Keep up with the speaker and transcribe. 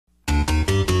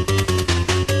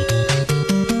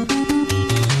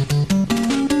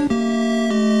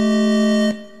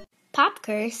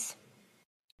curse.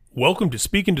 Welcome to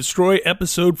Speak and Destroy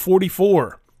episode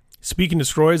 44. Speak and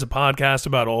Destroy is a podcast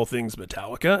about all things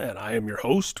Metallica, and I am your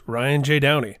host, Ryan J.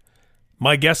 Downey.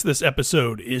 My guest this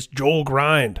episode is Joel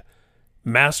Grind,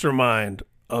 mastermind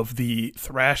of the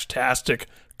thrash-tastic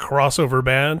crossover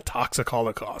band Toxic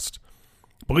Holocaust.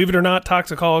 Believe it or not,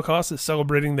 Toxic Holocaust is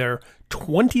celebrating their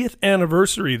 20th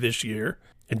anniversary this year,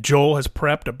 and Joel has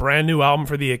prepped a brand new album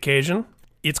for the occasion.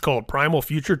 It's called Primal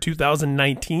Future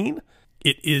 2019.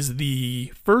 It is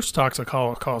the first Toxic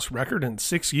Holocaust record in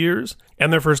 6 years,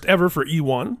 and their first ever for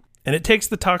E1. And it takes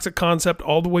the Toxic concept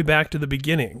all the way back to the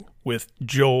beginning, with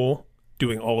Joel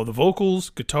doing all of the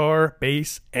vocals, guitar,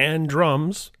 bass, and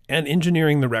drums, and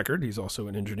engineering the record. He's also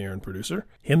an engineer and producer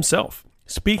himself.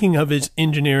 Speaking of his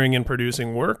engineering and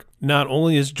producing work, not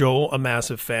only is Joel a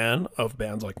massive fan of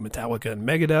bands like Metallica and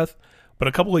Megadeth, but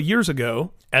a couple of years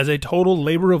ago, as a total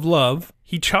labor of love,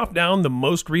 he chopped down the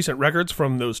most recent records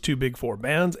from those two big four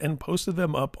bands and posted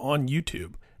them up on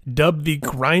YouTube. Dubbed the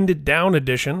Grinded Down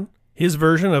edition, his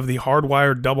version of the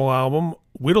Hardwired double album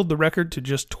whittled the record to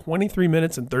just 23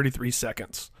 minutes and 33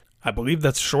 seconds. I believe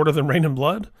that's shorter than Rain and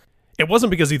Blood. It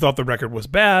wasn't because he thought the record was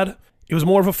bad. It was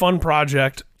more of a fun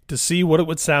project to see what it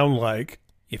would sound like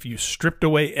if you stripped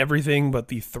away everything but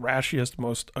the thrashiest,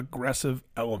 most aggressive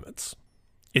elements.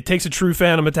 It takes a true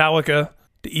fan of Metallica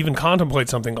to even contemplate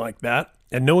something like that,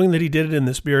 and knowing that he did it in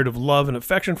the spirit of love and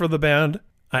affection for the band,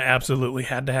 I absolutely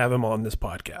had to have him on this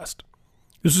podcast.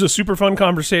 This was a super fun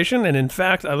conversation, and in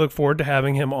fact, I look forward to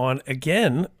having him on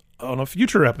again on a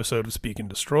future episode of Speak and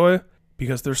Destroy,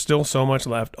 because there's still so much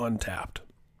left untapped.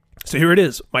 So here it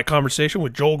is, my conversation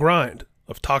with Joel Grind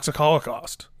of Toxic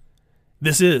Holocaust.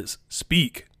 This is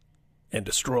Speak and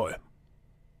Destroy.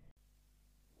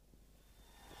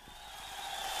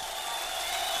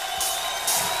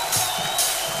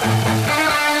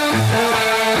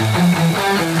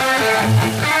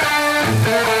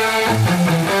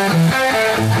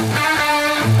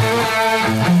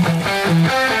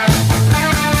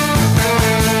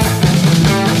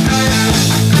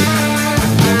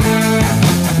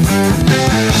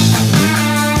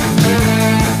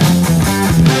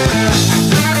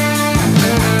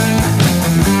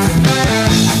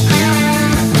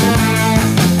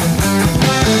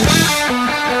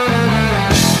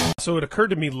 So it occurred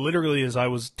to me literally as I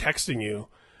was texting you,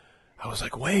 I was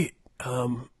like, wait,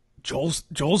 Joel's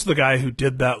the guy who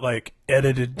did that, like,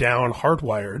 edited down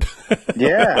Hardwired.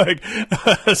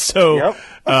 Yeah. So yep.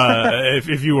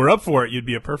 if you were up for it, you'd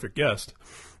be a perfect guest.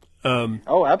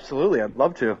 Oh, absolutely. I'd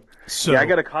love to. So, yeah, I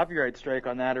got a copyright strike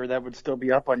on that, or that would still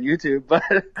be up on YouTube. But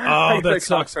oh, that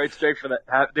sucks. Copyright strike for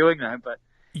that, doing that. But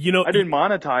you know, I didn't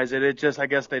monetize it. It just, I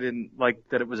guess they didn't like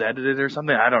that it was edited or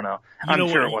something. I don't know. I'm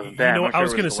sure it wasn't them. I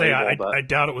was going to say, label, I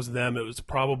doubt it was them. It was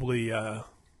probably,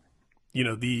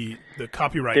 the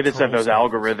copyright. They just have those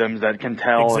algorithms that can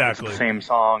tell if it's the same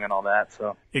song and all that.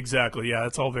 So exactly, yeah,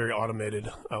 it's all very automated.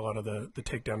 A lot of the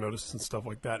takedown notices and stuff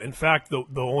like that. In fact, the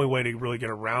only way to really get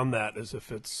around that is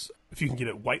if you can get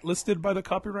it whitelisted by the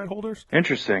copyright holders.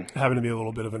 Interesting. Having to be a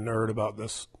little bit of a nerd about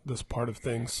this part of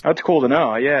things. That's cool to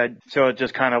know. Yeah, so it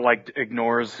just kind of like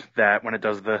ignores that when it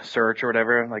does the search or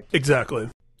whatever. Like exactly.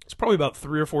 It's probably about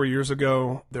 3 or 4 years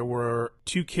ago. There were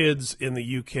two kids in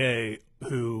the UK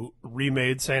who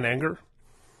remade Saint Anger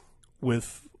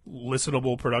with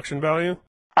listenable production value.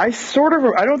 I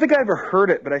don't think I ever heard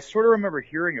it, but I sort of remember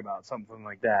hearing about something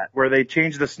like that, where they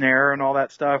changed the snare and all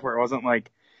that stuff, where it wasn't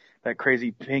like that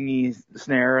crazy pingy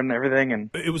snare and everything. And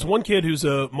it was one kid who's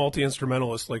a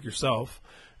multi-instrumentalist like yourself,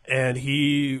 and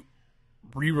he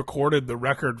re-recorded the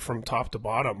record from top to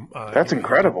bottom. That's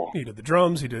incredible. He did the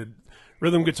drums, he did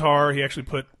rhythm guitar, he actually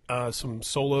put some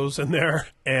solos in there,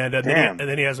 and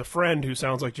then he has a friend who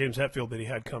sounds like James Hetfield that he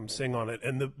had come sing on it.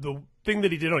 And the thing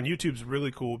that he did on YouTube is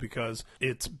really cool because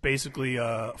it's basically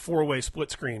a 4-way split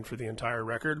screen for the entire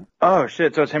record. Oh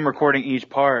shit, so it's him recording each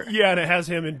part. Yeah, and it has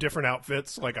him in different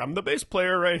outfits, like I'm the bass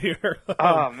player right here.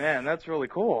 Oh man, that's really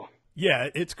cool. Yeah,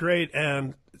 it's great,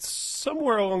 and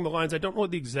somewhere along the lines, I don't know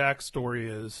what the exact story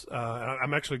is.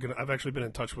 I've actually been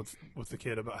in touch with the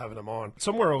kid about having him on.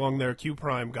 Somewhere along there, Q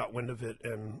Prime got wind of it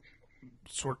and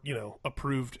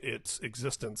approved its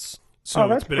existence. So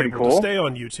that's it's been pretty able cool to stay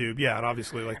on YouTube. Yeah, and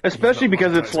obviously especially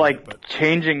because it's like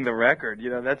changing the record.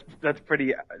 That's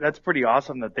pretty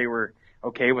awesome that they were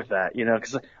okay with that.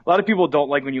 Because a lot of people don't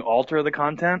like when you alter the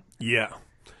content. Yeah.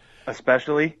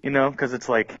 Especially, because it's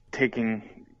like taking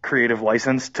creative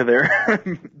license to their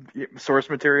source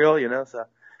material, so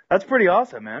that's pretty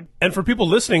awesome, man. And for people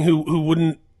listening who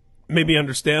wouldn't maybe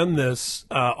understand this,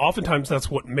 oftentimes that's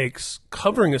what makes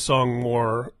covering a song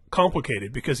more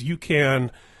complicated, because you can,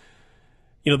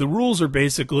 the rules are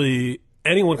basically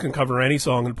anyone can cover any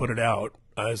song and put it out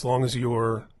as long as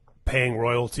you're paying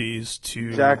royalties to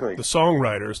Exactly. the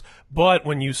songwriters. But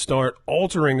when you start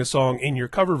altering a song in your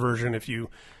cover version, if you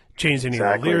change any of the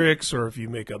Exactly. lyrics or if you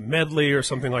make a medley or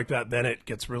something like that, then it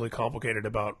gets really complicated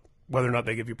about whether or not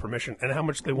they give you permission and how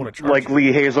much they want to charge Like you.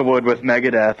 Lee Hazelwood with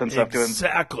Megadeth and stuff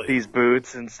Exactly. doing these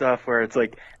boots and stuff where it's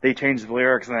like they changed the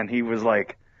lyrics and then he was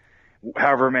like,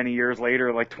 however many years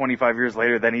later, like 25 years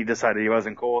later, then he decided he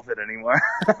wasn't cool with it anymore.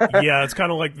 Yeah, it's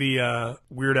kind of like the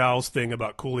Weird Al's thing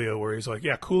about Coolio, where he's like,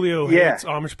 yeah, Coolio Yeah. hates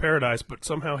Amish Paradise, but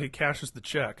somehow he cashes the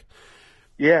check.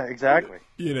 Yeah, exactly.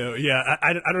 You know, yeah,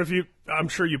 I don't know if you, I'm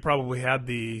sure you probably had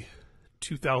the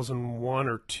 2001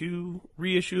 or 2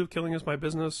 reissue of Killing Is My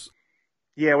Business.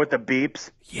 Yeah, with the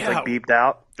beeps. Yeah. It's like beeped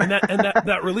out. And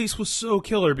that release was so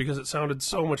killer because it sounded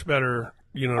so much better,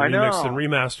 you know, I remixed know. and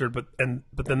remastered.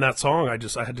 But then that song, I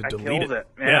had to delete killed it.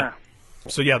 Yeah. Yeah.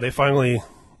 So yeah, they finally,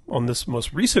 on this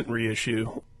most recent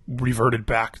reissue, reverted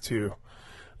back to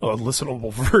a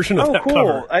listenable version of Oh, that cool.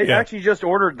 cover. I Yeah. actually just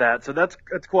ordered that, so that's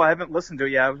cool. I haven't listened to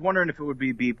it yet. I was wondering if it would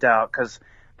be beeped out because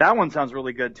that one sounds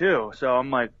really good too. So I'm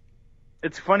like,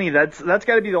 it's funny. That's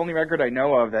got to be the only record I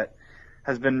know of that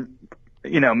has been,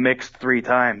 you know, mixed 3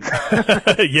 times.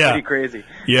 Yeah. Pretty crazy.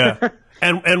 Yeah.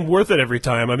 And worth it every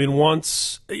time. I mean,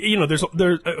 once, you know,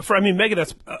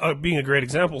 Megadeth's being a great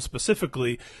example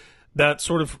specifically, that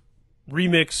sort of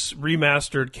remix,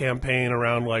 remastered campaign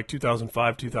around like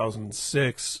 2005,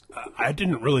 2006, I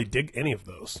didn't really dig any of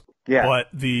those. Yeah.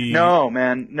 But No,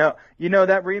 man, no. You know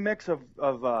that remix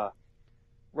of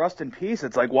Rust in Peace?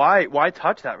 It's like why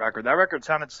touch that record? That record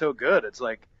sounded so good. It's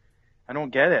like I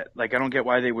don't get it. Like I don't get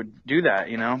why they would do that.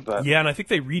 You know? But yeah, and I think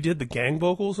they redid the gang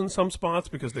vocals in some spots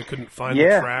because they couldn't find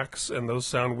Yeah. the tracks, and those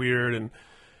sound weird. And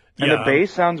And the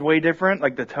bass sounds way different.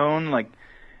 Like the tone, like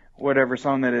whatever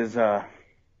song that is,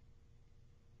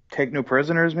 Take No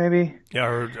Prisoners, maybe. Yeah,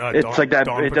 or, It's Dawn, like that.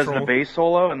 Dawn It does the Patrol. bass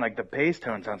solo, and like the bass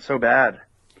tone sounds so bad.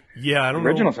 Yeah, I don't The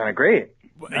original know. sounded great.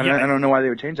 I Yeah. don't know why they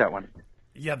would change that one.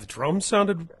 Yeah, the drums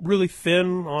sounded really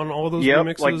thin on all those Yep,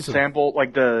 remixes. like and- sample,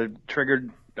 like the triggered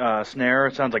snare.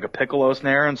 It sounds like a piccolo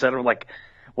snare instead of like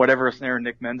whatever snare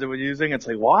Nick Menza was using. It's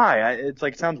like why? It's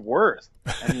like sounds worse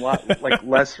and a lot like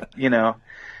less, you know,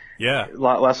 Yeah. a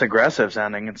lot less aggressive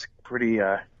sounding. It's pretty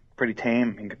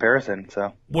tame in comparison.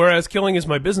 So Whereas Killing Is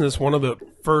My Business, one of the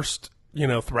first, you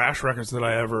know, thrash records that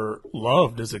I ever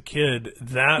loved as a kid,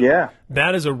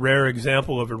 that is a rare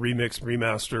example of a remix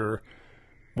remaster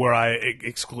where I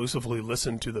exclusively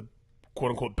listened to the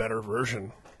quote unquote better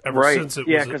version ever since it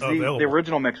was because available. the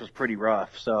original mix was pretty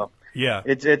rough. So Yeah.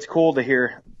 it's cool to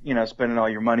hear, you know, spending all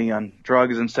your money on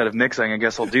drugs instead of mixing. I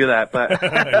guess I'll do that. But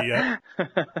Yeah.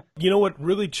 You know what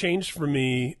really changed for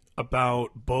me about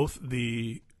both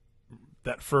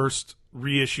that first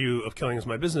reissue of Killing Is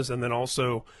My Business and then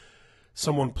also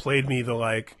someone played me the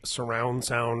like surround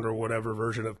sound or whatever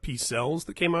version of Peace Sells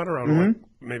that came out around like,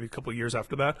 maybe a couple of years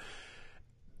after that.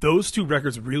 Those 2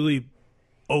 records really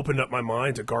opened up my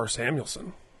mind to Gar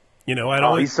Samuelson. You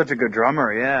know, he's such a good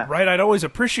drummer. Yeah. right, I'd always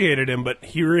appreciated him, but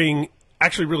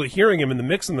actually really hearing him in the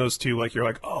mix in those 2, like you're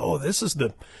like, oh, this is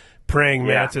the praying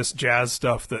mantis jazz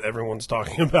stuff that everyone's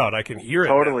talking about. I can hear it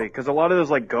now. Totally, because a lot of those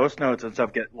like ghost notes and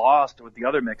stuff get lost with the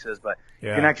other mixes, but you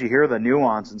Yeah. can actually hear the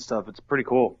nuance and stuff. It's pretty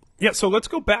cool. Yeah, so let's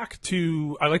go back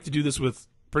to, I like to do this with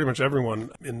pretty much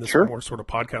everyone in this Sure. more sort of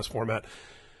podcast format.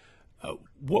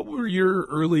 What were your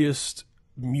earliest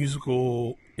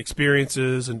musical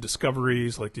experiences and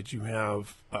discoveries? Like, did you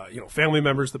have, family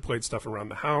members that played stuff around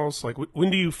the house? Like, when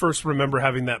do you first remember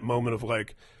having that moment of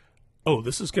like, oh,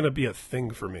 this is going to be a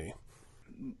thing for me?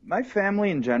 My family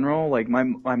in general, like my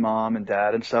mom and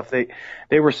dad and stuff,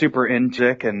 they were super into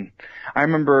music, and I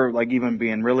remember like even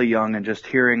being really young and just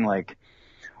hearing like,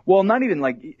 well, not even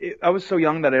like I was so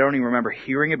young that I don't even remember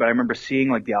hearing it, but I remember seeing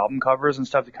like the album covers and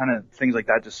stuff. Kind of things like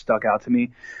that just stuck out to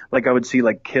me. Like I would see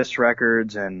like Kiss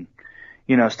records and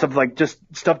you know stuff like just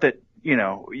stuff that you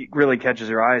know really catches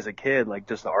your eye as a kid, like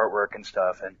just the artwork and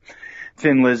stuff, and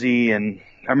Thin Lizzy, and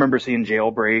I remember seeing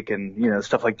Jailbreak and you know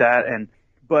stuff like that.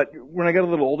 But when I got a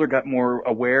little older, got more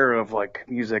aware of like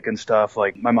music and stuff.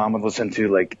 Like my mom would listen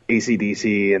to like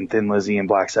AC/DC and Thin Lizzy and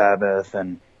Black Sabbath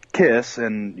and Kiss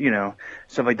and, you know,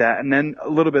 stuff like that. And then a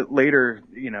little bit later,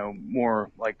 you know,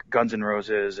 more like Guns N'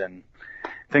 Roses and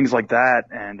things like that.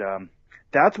 And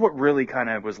that's what really kind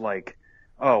of was like,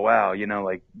 oh, wow, you know,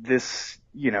 like this,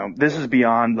 you know, this is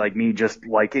beyond like me just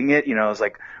liking it. You know, I was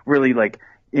like really like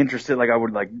interested. Like I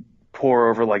would like pour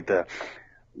over like the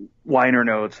liner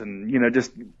notes and, you know,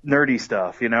 just nerdy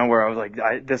stuff, you know, where I was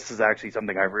like, this is actually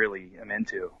something I really am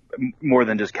into more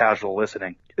than just casual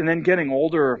listening. And then getting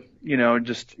older, you know,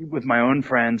 just with my own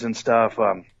friends and stuff,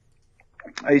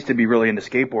 I used to be really into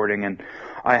skateboarding, and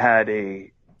I had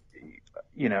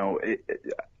you know,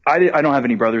 I don't have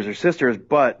any brothers or sisters,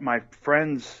 but my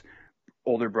friend's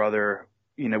older brother,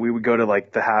 we would go to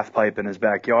like the half pipe in his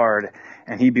backyard,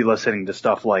 and he'd be listening to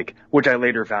stuff like, which I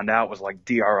later found out was like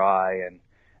DRI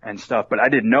and stuff, but I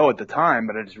didn't know at the time,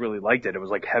 but I just really liked it. It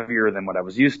was like heavier than what I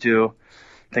was used to,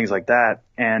 things like that.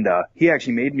 And he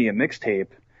actually made me a mixtape,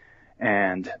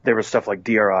 and there was stuff like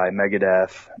DRI,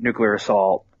 Megadeth, Nuclear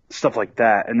Assault, stuff like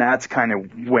that. And that's kind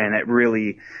of when it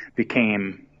really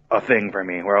became a thing for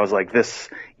me, where I was like, this,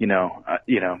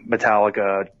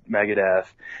 Metallica, Megadeth,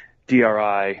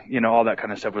 DRI, all that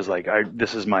kind of stuff was like,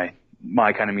 this is my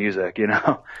kind of music,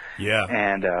 Yeah.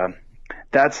 And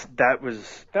that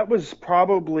was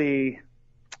probably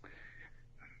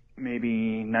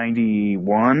maybe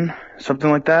 91, something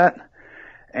like that.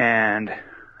 And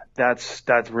that's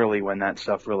really when that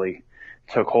stuff really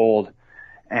took hold.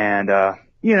 And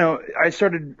I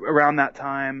started around that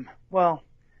time, well,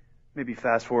 maybe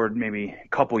fast forward maybe a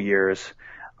couple years,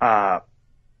 I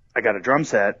got a drum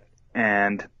set,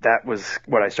 and that was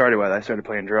what I started with. I started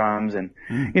playing drums and,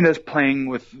 just playing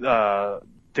with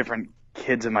different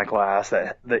kids in my class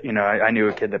that I knew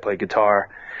a kid that played guitar.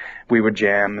 We would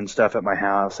jam and stuff at my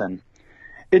house, and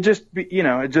it just,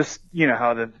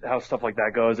 how stuff like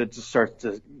that goes. It just starts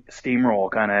to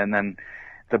steamroll kind of, and then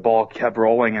the ball kept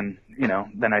rolling, and,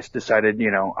 then I decided,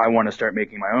 I want to start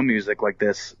making my own music like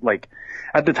this. Like,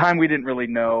 at the time we didn't really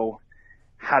know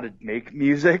how to make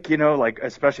music, like,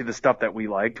 especially the stuff that we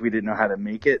liked, we didn't know how to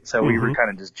make it. So we were kind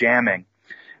of just jamming.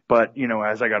 But,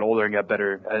 as I got older and got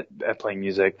better at playing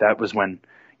music, that was when,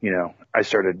 I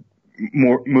started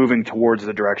moving towards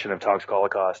the direction of Toxic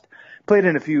Holocaust. Played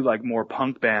in a few like more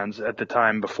punk bands at the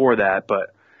time before that,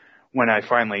 but when I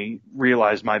finally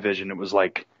realized my vision, it was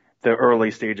like the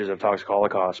early stages of Toxic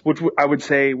Holocaust, which I would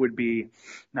say would be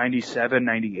 97,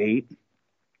 98.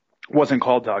 Wasn't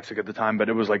called Toxic at the time, but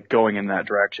it was like going in that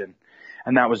direction.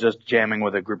 And that was just jamming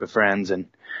with a group of friends. And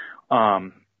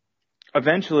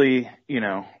eventually,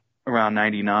 around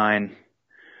 99,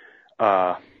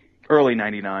 early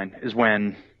 99 is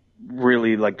when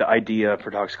really like the idea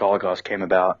for Toxic Holocaust came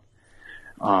about.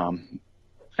 And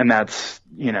that's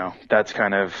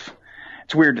kind of,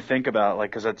 it's weird to think about,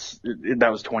 like, cause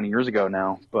that was 20 years ago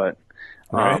now, but,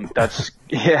 right.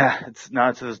 it's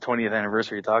not to the 20th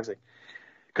anniversary of Toxic,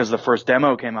 cause the first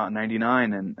demo came out in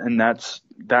 99, and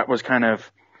that was kind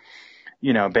of,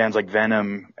 bands like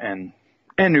Venom and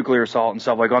Nuclear Assault and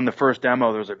stuff. Like on the first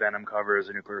demo, there was a Venom cover, there's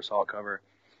a Nuclear Assault cover.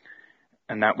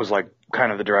 And that was like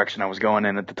kind of the direction I was going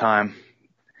in at the time.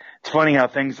 It's funny how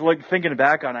things, like, thinking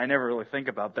back on it, I never really think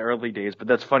about the early days, but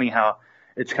that's funny how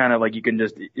it's kind of like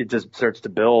it just starts to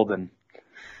build. And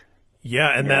yeah,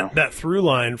 and that through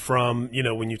line from,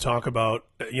 when you talk about,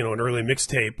 an early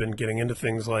mixtape and getting into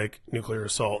things like Nuclear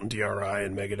Assault and DRI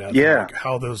and Megadeth, yeah, like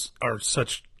how those are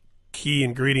such key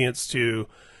ingredients to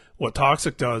what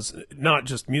Toxic does, not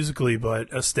just musically,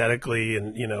 but aesthetically,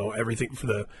 and, everything, for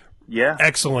the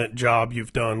excellent job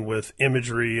you've done with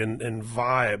imagery and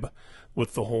vibe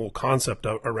with the whole concept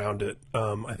around it.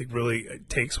 I think really it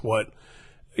takes what,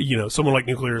 someone like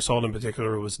Nuclear Assault in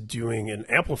particular was doing and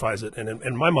amplifies it. And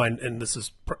in my mind, and this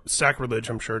is sacrilege,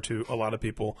 I'm sure, to a lot of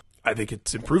people, I think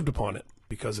it's improved upon it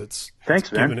because it's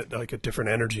given it like a different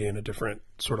energy and a different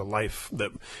sort of life.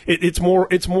 That it's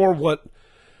more what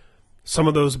some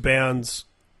of those bands,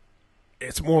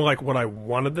 it's more like what I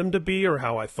wanted them to be or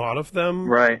how I thought of them,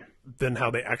 right, than how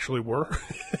they actually were.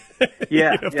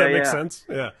 Yeah, if that makes sense.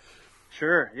 Yeah.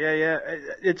 Sure. Yeah.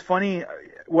 It's funny.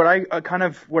 What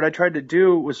I tried to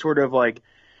do was sort of like,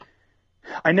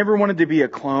 I never wanted to be a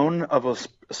clone of a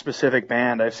specific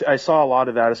band. I saw a lot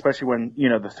of that, especially when,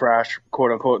 the thrash,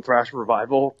 quote unquote, thrash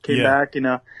revival came back,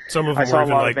 Some of them I saw were a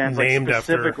even lot like of bands named like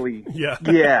specifically,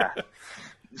 after. Yeah.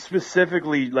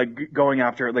 Specifically like going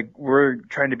after, like, we're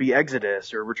trying to be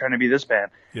Exodus or we're trying to be this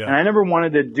band. Yeah. And I never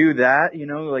wanted to do that,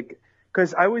 like,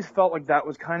 cause I always felt like that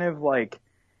was kind of like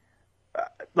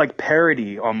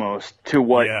parody almost to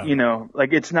what,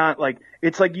 like, it's not like,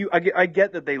 it's like I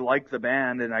get that they like the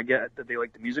band and I get that they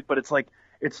like the music, but it's like,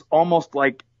 it's almost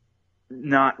like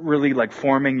not really like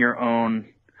forming your own.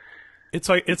 It's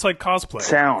like cosplay.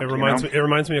 Sound. It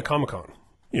reminds me of Comic-Con.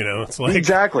 It's like,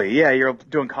 exactly. Yeah. You're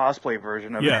doing cosplay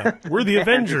version of it. Yeah. We're the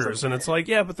Avengers. And it's like,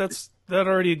 yeah, but that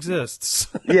already exists.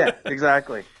 Yeah,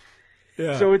 exactly.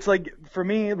 Yeah. So it's like, for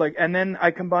me, like, and then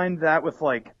I combined that with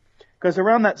like, because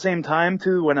around that same time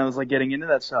too, when I was like getting into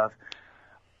that stuff,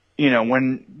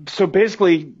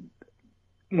 basically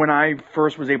when I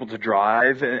first was able to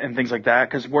drive and things like that,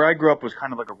 because where I grew up was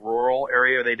kind of like a rural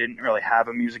area. They didn't really have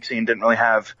a music scene, didn't really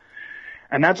have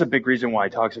And that's a big reason why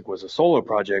Toxic was a solo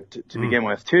project to begin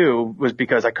with too, was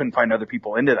because I couldn't find other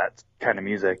people into that kind of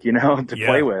music, to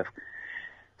play with.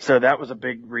 So that was a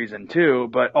big reason too.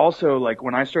 But also, like,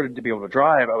 when I started to be able to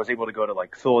drive, I was able to go to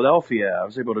like Philadelphia. I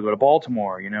was able to go to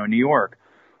Baltimore, New York,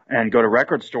 and go to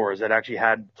record stores that actually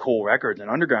had cool records and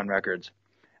underground records.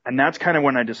 And that's kind of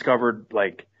when I discovered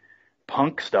like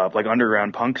punk stuff, like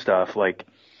underground punk stuff, like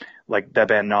that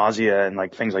band Nausea and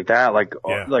like things like that. Like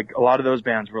a lot of those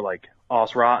bands were like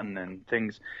Os Rotten and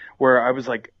things, where I was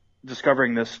like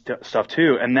discovering this stuff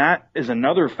too. And that is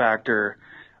another factor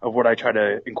of what I try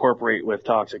to incorporate with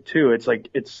Toxic too. It's like,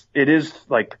 it is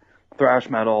like thrash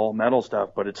metal stuff,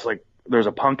 but it's like there's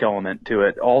a punk element to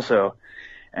it also.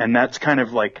 And that's kind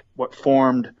of like what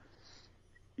formed,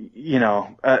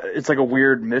 it's like a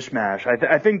weird mishmash.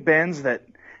 I think bands that,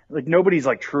 like, nobody's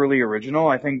like truly original.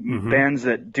 I think bands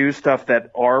that do stuff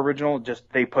that are original, just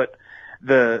they put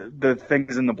the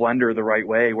things in the blender the right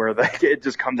way, where it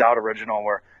just comes out original,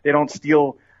 where they don't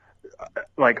steal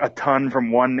like a ton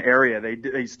from one area.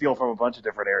 They steal from a bunch of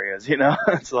different areas,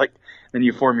 It's like, then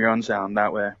you form your own sound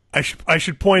that way. I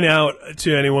should point out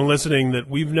to anyone listening that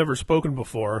we've never spoken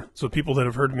before, so people that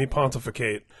have heard me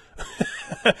pontificate.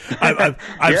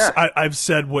 I've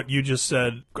said what you just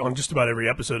said on just about every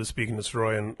episode of Speak and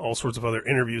Destroy and all sorts of other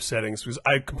interview settings, because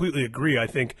I completely agree. I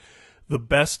think the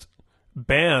best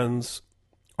bands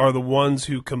are the ones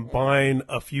who combine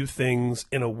a few things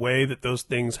in a way that those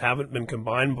things haven't been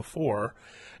combined before,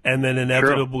 and then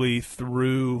inevitably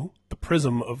through the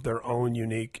prism of their own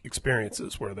unique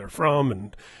experiences, where they're from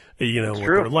and, what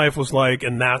their life was like.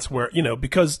 And that's where,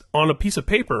 because on a piece of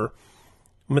paper,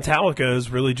 Metallica is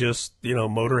really just,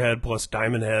 Motorhead plus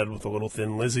Diamond Head with a little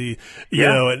Thin Lizzy,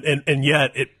 and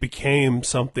yet it became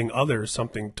something other,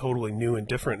 something totally new and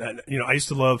different. And, I used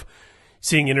to love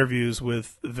seeing interviews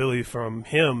with Billy from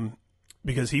him,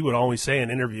 because he would always say in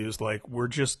interviews, like, we're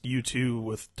just U2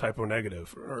 with Typo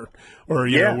Negative, or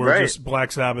we're just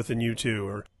Black Sabbath and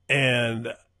U2.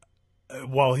 And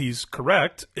while he's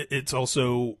correct, it's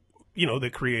also, they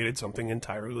created something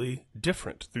entirely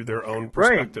different through their own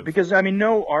perspective. Right, because,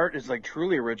 no art is, like,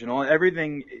 truly original.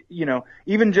 Everything,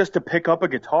 even just to pick up a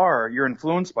guitar, you're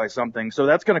influenced by something. So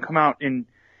that's going to come out in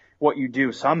what you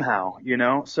do somehow,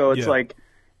 So it's like,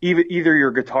 either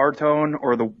your guitar tone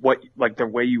or the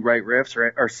way you write riffs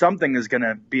or something is going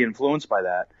to be influenced by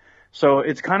that. So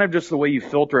it's kind of just the way you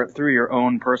filter it through your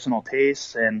own personal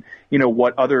tastes, and,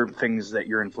 what other things that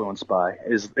you're influenced by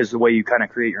is the way you kind of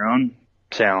create your own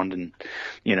sound. And,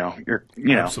 you're,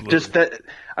 Absolutely. Just that.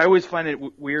 I always find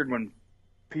it weird when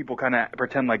people kind of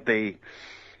pretend like they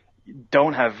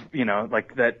don't have,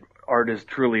 like that art is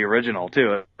truly original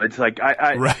too. It's like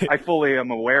I fully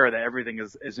am aware that everything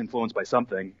is influenced by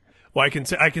something. Well, I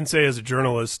can say as a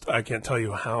journalist, I can't tell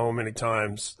you how many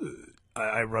times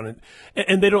I run it,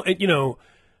 and they don't,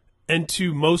 and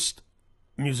to most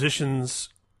musicians,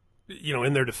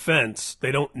 in their defense,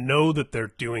 they don't know that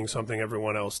they're doing something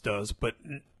everyone else does. But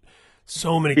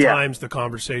so many times the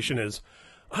conversation is,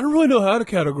 I don't really know how to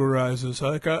categorize this.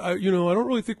 Like, I don't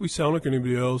really think we sound like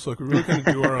anybody else. Like, we really kind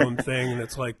of do our own thing. And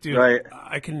it's like, dude,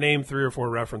 I can name 3 or 4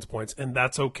 reference points, and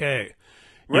that's okay.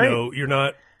 You're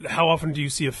not. How often do you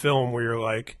see a film where you're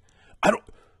like,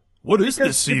 what is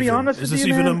this even? To be honest is with this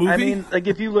you, even man, a movie? I mean, like,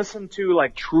 if you listen to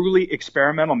like truly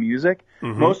experimental music,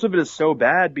 most of it is so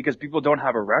bad because people don't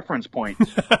have a reference point.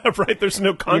 Right? There's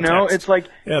no context. It's like,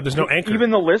 there's no anchor.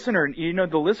 Even the listener,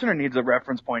 the listener needs a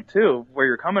reference point too, where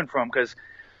you're coming from, because,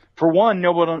 for one,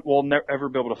 no one will ever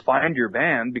be able to find your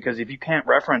band, because if you can't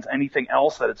reference anything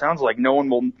else that it sounds like, no one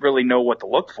will really know what to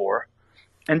look for.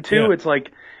 And two, it's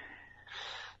like,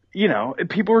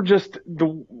 people are just,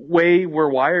 the way we're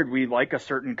wired, we like a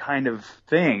certain kind of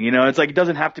thing. It's like, it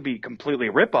doesn't have to be completely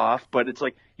a ripoff, but it's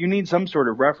like, you need some sort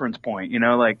of reference point,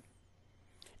 like.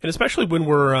 And especially when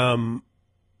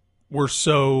we're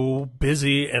so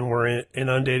busy and we're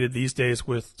inundated these days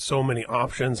with so many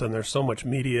options, and there's so much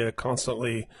media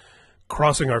constantly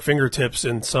crossing our fingertips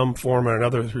in some form or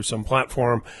another through some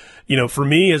platform. For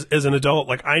me as an adult,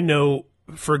 like, I know,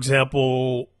 for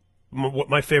example, what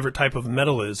my favorite type of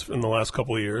metal is in the last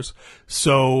couple of years.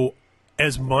 So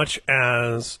as much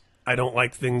as I don't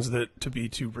like things to be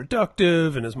too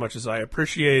reductive, and as much as I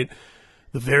appreciate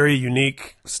the very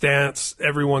unique stance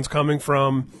everyone's coming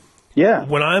from,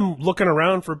 when I'm looking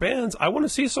around for bands, I want to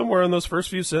see somewhere in those first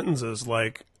few sentences,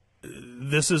 like,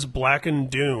 this is Black and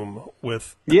Doom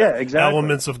with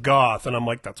elements of goth, and I'm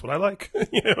like, that's what I like,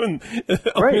 and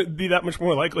I'll be that much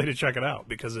more likely to check it out,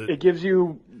 because it gives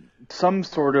you some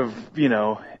sort of,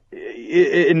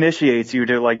 it initiates you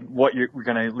to like what you're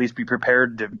going to at least be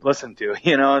prepared to listen to.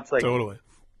 It's like, totally.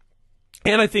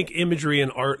 And I think imagery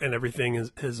and art and everything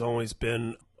has always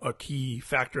been a key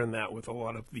factor in that with a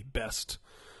lot of the best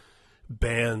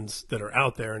bands that are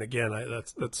out there. And again,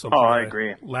 that's something I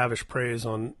agree. Lavish praise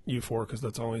on you for, because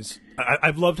that's always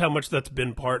I've loved how much that's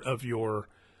been part of your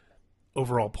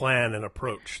overall plan and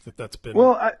approach. That's been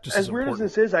just as weird as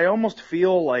this is, I almost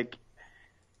feel like,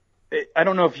 I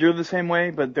don't know if you're the same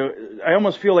way, but I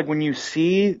almost feel like when you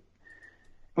see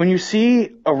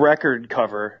a record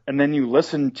cover and then you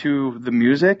listen to the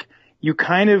music,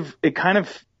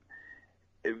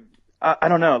 I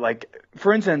don't know, like,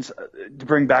 for instance, to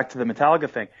bring back to the Metallica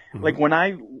thing, like when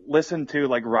I listen to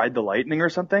like Ride the Lightning or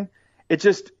something, it's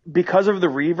just because of the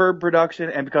reverb production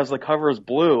and because the cover is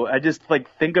blue, I just like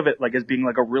think of it like as being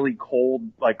like a really cold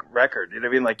like record. You know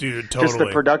what I mean? Like, dude, totally. Just the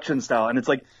production style, and it's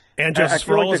like, and Justice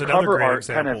for All like is the another cover great art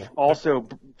example. kind of also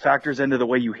factors into the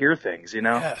way you hear things, you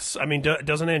know? Yes, I mean,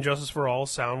 doesn't And Justice for All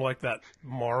sound like that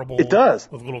marble? It does,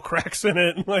 with little cracks in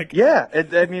it, like yeah.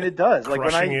 I mean, it does. Like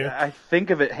when you. I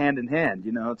think of it hand in hand,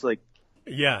 you know, it's like,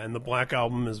 yeah. And the Black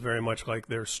Album is very much like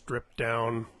they're stripped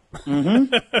down, you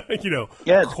know,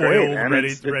 yeah, it's coiled, great, man. ready.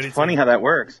 It's funny how that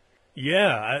works.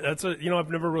 Yeah, that's I've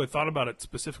never really thought about it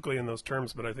specifically in those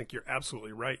terms, but I think you're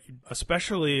absolutely right.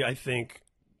 Especially, I think,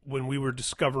 when we were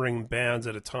discovering bands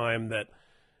at a time that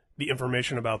the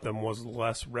information about them was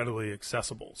less readily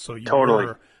accessible. So you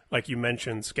were, like you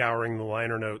mentioned, scouring the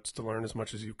liner notes to learn as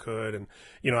much as you could. And,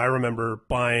 I remember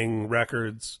buying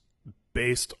records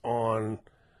based on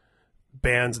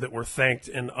bands that were thanked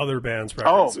in other bands'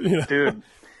 records. Oh, dude.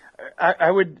 I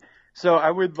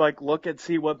would like look and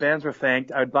see what bands were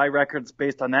thanked. I would buy records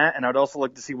based on that, and I'd also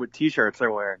look to see what T-shirts they're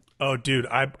wearing. Oh, dude,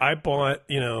 I bought,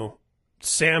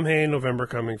 Samhain, November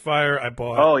Coming Fire. I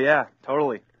bought. Oh yeah,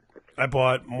 totally. I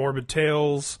bought Morbid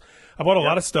Tales. I bought a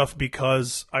lot of stuff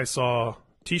because I saw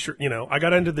T-shirt. I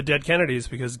got into the Dead Kennedys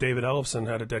because David Ellefson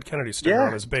had a Dead Kennedy sticker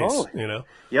on his bass. Totally.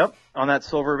 Yep, on that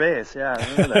silver bass. Yeah,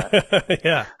 I remember that.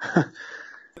 Yeah.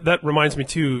 That reminds me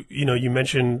too. You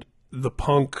mentioned the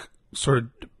punk sort of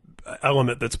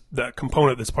element, that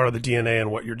component that's part of the DNA and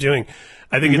what you're doing.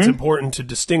 I think it's important to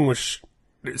distinguish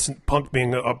punk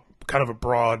being a kind of a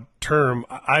broad term.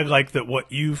 I like that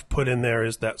what you've put in there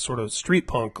is that sort of street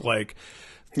punk, like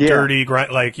dirty,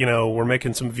 like, we're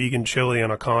making some vegan chili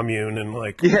on a commune in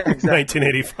like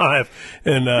 1985.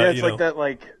 And, it's like that,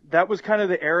 like, that was kind of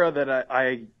the era that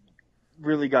I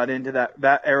really got into,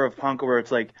 that era of punk where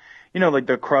it's like, like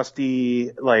the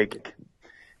crusty, like,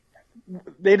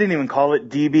 they didn't even call it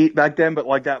D-beat back then, but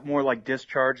like that more like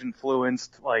Discharge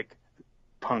influenced like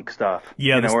punk stuff.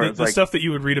 Yeah, the stuff that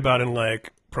you would read about in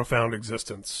like Profound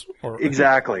Existence.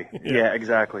 Exactly. Yeah,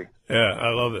 exactly. Yeah,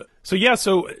 I love it. So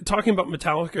talking about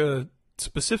Metallica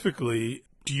specifically,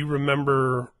 do you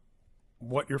remember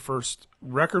what your first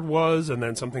record was? And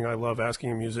then something I love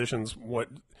asking musicians, what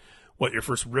your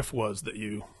first riff was that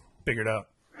you figured out?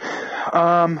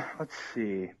 Let's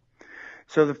see.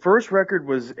 So the first record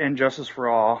was And Justice for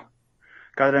All.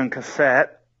 Got it on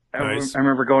cassette. Nice. I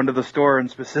remember going to the store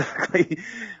and specifically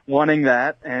wanting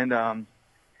that. And,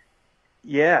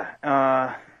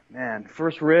 man,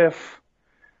 first riff,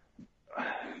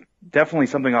 definitely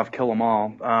something off Kill 'Em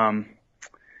All.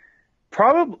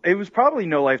 It was probably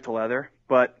No Life to Leather,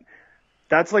 but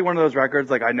that's like one of those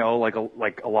records, like I know like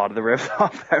a lot of the riffs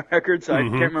off that record, so I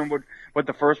can't remember what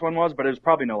the first one was, but it was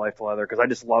probably No Life to Leather, because I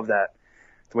just love that.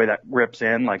 The way that rips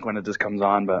in, like when it just comes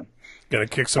on. But gonna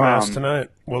kick some ass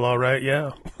tonight. Well, all right,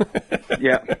 yeah.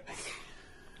 Yeah.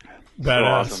 Badass. So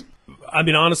awesome. I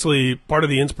mean, honestly, part of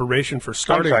the inspiration for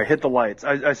starting. I'm sorry, hit the lights.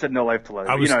 I said No Life to Leather.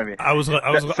 You know what I mean? I was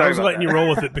letting you roll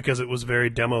with it because it was very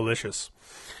demolicious.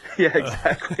 Yeah,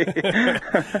 exactly.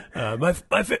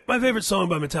 My favorite song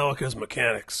by Metallica is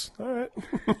Mechanics. All right.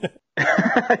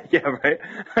 Yeah, right.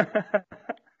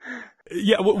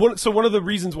 Yeah. So one of the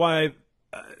reasons why,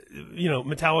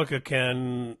 Metallica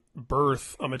can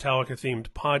birth a Metallica-themed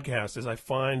podcast is I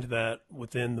find that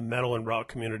within the metal and rock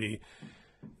community,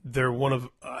 they're one of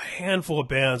a handful of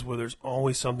bands where there's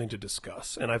always something to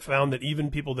discuss. And I found that even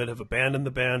people that have abandoned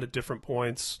the band at different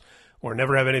points or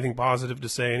never have anything positive to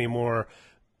say anymore,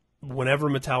 whenever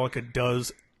Metallica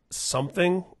does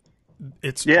something,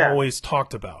 it's always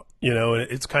talked about.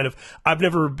 It's kind of, I've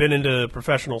never been into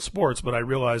professional sports, but I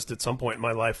realized at some point in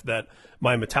my life that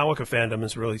my Metallica fandom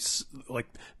is really like,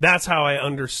 that's how I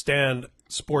understand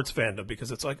sports fandom,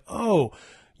 because it's like, oh,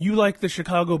 you like the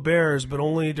Chicago Bears, but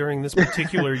only during this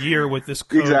particular year with this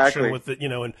coach and with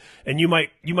the, and you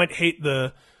might hate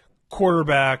the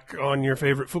quarterback on your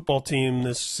favorite football team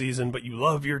this season, but you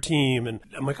love your team. And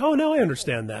I'm like, oh, now I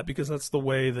understand that, because that's the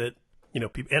way that,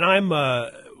 people, and I'm,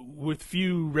 with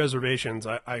few reservations,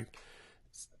 I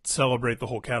celebrate the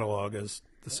whole catalog, as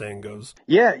the saying goes.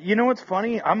 Yeah, you know what's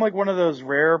funny? I'm like one of those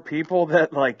rare people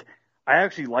that like I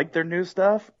actually like their new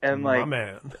stuff, and My like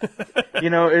man.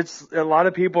 it's a lot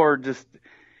of people are just.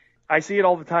 I see it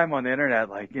all the time on the internet,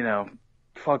 like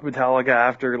fuck Metallica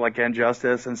after like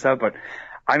Injustice and stuff. But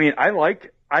I mean, I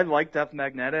like Death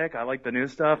Magnetic. I like the new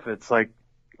stuff. It's like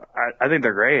I think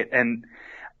they're great, and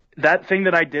that thing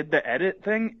that I did, the edit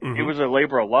thing, it was a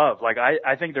labor of love. Like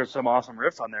I think there's some awesome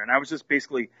riffs on there, and I was just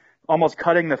basically almost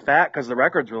cutting the fat because the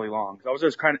record's really long. So I was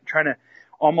just trying to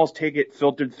almost take it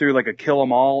filtered through like a Kill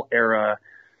 'Em All era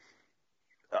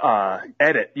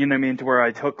edit, you know what I mean, to where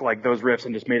I took like those riffs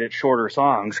and just made it shorter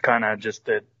songs, kind of just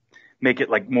to make it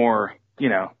like more,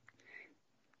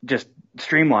 just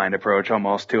streamlined approach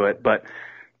almost to it. But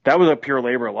that was a pure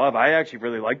labor of love. I actually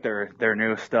really like their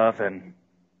new stuff, and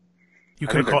you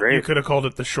could have called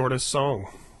it the shortest song.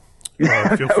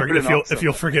 If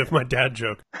you'll forgive my dad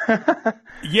joke.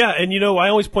 Yeah, and I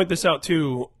always point this out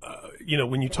too.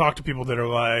 When you talk to people that are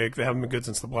like, they haven't been good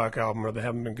since the Black Album, or they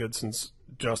haven't been good since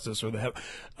Justice, or they have,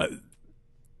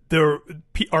 there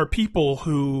are people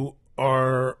who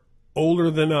are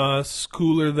older than us,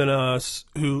 cooler than us,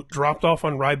 who dropped off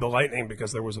on Ride the Lightning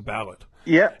because there was a ballad.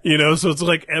 Yeah. So it's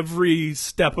like every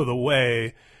step of the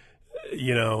way,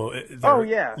 losing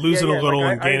a little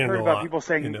and gaining a lot. I heard about people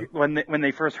saying when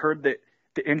they first heard the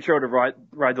intro to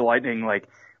Ride the Lightning, like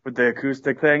with the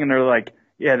acoustic thing, and they're like,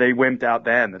 yeah, they wimped out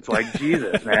then. It's like,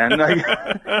 Jesus, man.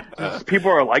 Like,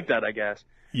 people are like that, I guess.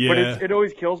 Yeah. But it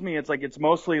always kills me. It's like, it's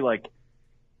mostly like,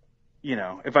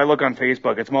 if I look on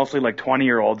Facebook, it's mostly like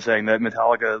 20-year-olds saying that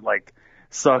Metallica like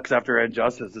sucks after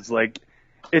Injustice. It's like,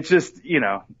 it's just,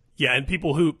 Yeah, and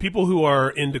people who are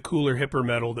into cooler, hipper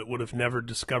metal that would have never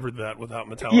discovered that without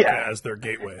Metallica as their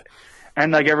gateway.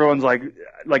 And like everyone's like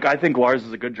I think Lars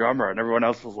is a good drummer, and everyone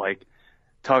else was like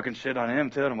talking shit on him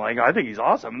too. And I'm like, I think he's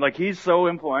awesome. Like, he's so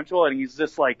influential, and he's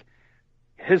just like,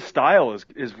 his style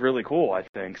is really cool, I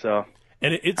think. So,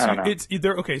 and it's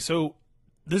either okay. So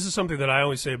this is something that I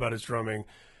always say about his drumming.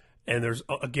 And there's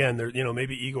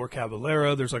maybe Igor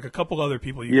Cavalera. There's like a couple other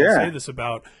people you can say this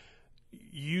about.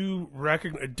 You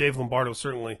recognize Dave Lombardo,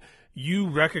 certainly. You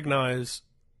recognize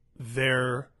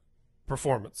their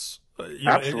performance.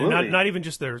 Absolutely. Not even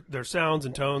just their sounds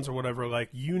and tones or whatever.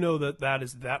 Like, that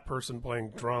is that person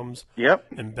playing drums. Yep.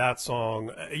 And that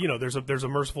song, there's a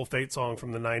Merciful Fate song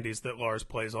from the '90s that Lars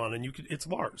plays on, and it's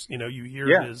Lars. You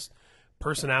hear his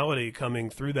personality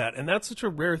coming through that, and that's such a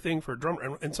rare thing for a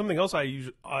drummer. And something else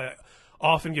I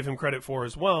often give him credit for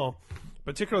as well,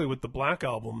 particularly with the Black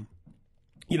Album.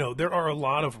 There are a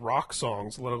lot of rock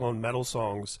songs, let alone metal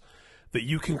songs, that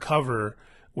you can cover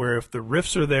where if the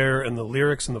riffs are there and the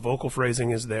lyrics and the vocal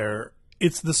phrasing is there,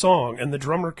 it's the song. And the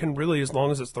drummer can really, as long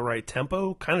as it's the right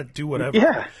tempo, kind of do whatever.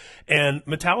 Yeah. And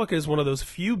Metallica is one of those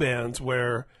few bands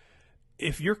where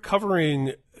if you're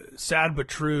covering Sad But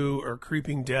True or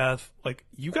Creeping Death, like,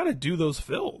 you got to do those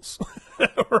fills.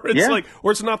 or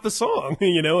it's not the song,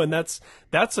 and that's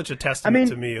such a testament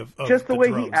to me of just the way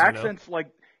drums, he accents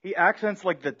he accents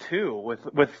like the two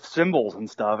with cymbals and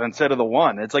stuff instead of the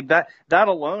one. It's like that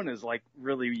alone is like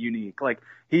really unique. Like,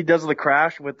 he does the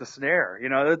crash with the snare,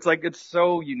 it's like, it's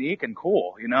so unique and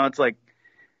cool. It's like,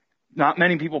 not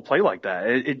many people play like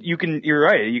that. You're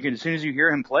right. You can, as soon as you hear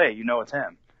him play, it's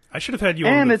him. I should have had you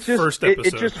on the first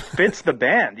episode. It just fits the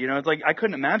band. It's like, I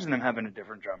couldn't imagine them having a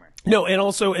different drummer. No, and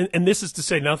also, and this is to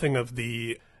say nothing of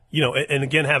the, and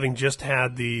again, having just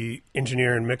had the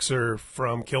engineer and mixer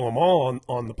from Kill 'Em All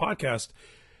on the podcast,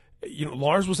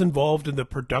 Lars was involved in the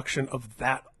production of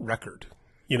that record,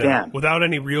 without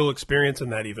any real experience in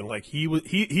that even. Like,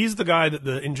 he's the guy that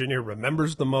the engineer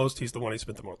remembers the most. He's the one he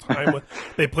spent the most time with.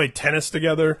 They played tennis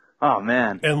together. Oh,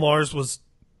 man. And Lars was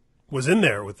in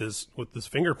there with his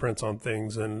fingerprints on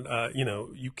things. And,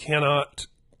 you cannot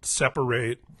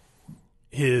separate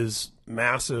his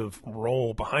massive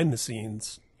role behind the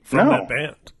scenes from that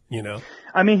band,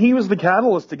 I mean, he was the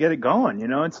catalyst to get it going,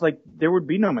 It's like, there would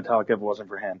be no Metallica if it wasn't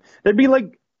for him. There'd be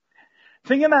like,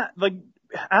 thinking that, like,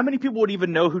 how many people would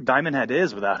even know who Diamond Head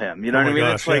is without him? You know what I mean?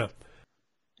 Gosh, it's like,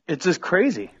 it's just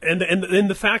crazy. And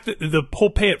the fact that the whole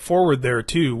Pay It Forward there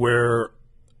too, where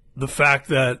the fact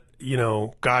that,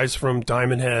 guys from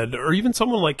Diamond Head, or even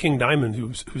someone like King Diamond,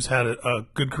 who's had a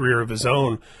good career of his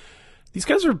own, these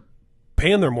guys are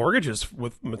paying their mortgages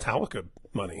with Metallica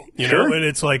money, Sure. And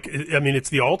it's like, I mean, it's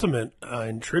the ultimate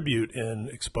in tribute and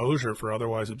exposure for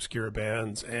otherwise obscure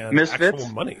bands and Misfits?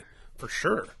 actual money, for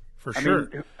sure. I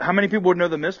mean, how many people would know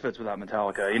the Misfits without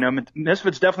Metallica?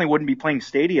 Misfits definitely wouldn't be playing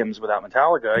stadiums without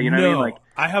Metallica. You know what I mean? Like,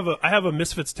 I have a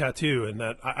Misfits tattoo, and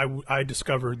that I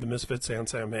discovered the Misfits and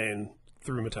Sam Hain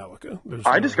through Metallica.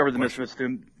 I discovered the Misfits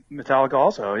through Metallica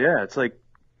also. Yeah, it's like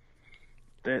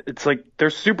they're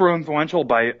super influential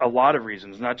by a lot of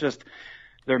reasons, not just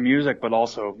their music, but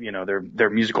also, you know, their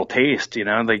musical taste. You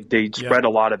know, they spread a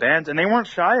lot of bands, and they weren't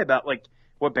shy about like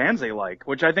what bands they like,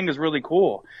 which I think is really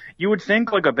cool. You would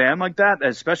think like a band like that,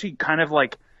 especially kind of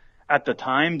like at the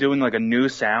time doing like a new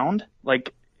sound,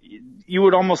 like you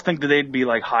would almost think that they'd be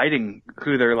like hiding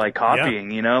who they're like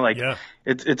copying, you know, like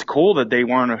it's cool that they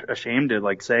weren't ashamed to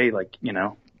like say like, you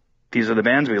know, these are the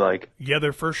bands we like. Yeah,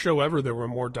 their first show ever, there were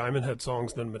more Diamond Head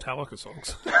songs than Metallica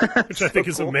songs, which I think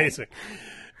is amazing.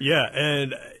 Yeah,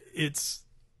 and it's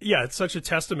such a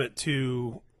testament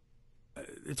to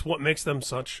it's what makes them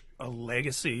such a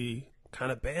legacy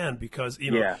kind of band, because,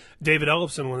 you know, David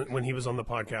Ellefson, when he was on the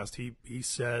podcast, he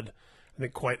said, I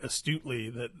think quite astutely,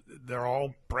 that they're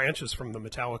all branches from the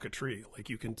Metallica tree. Like,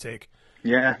 you can take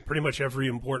pretty much every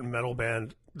important metal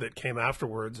band that came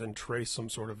afterwards and trace some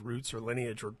sort of roots or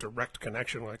lineage or direct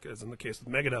connection, like as in the case of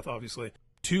Megadeth, obviously,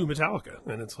 to Metallica.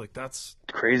 And it's like, that's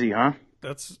crazy, huh?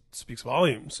 That speaks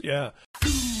volumes. Yeah.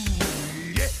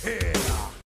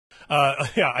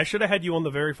 I should have had you on the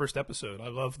very first episode. I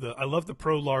love the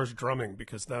pro Lars drumming,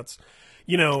 because that's,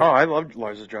 you know. Oh, I loved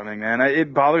Lars' drumming, man.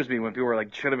 It bothers me when people are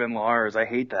like, should have been Lars. I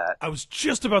hate that. I was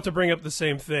just about to bring up the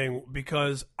same thing,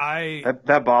 because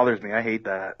that bothers me. I hate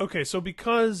that. Okay, so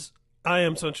because I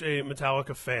am such a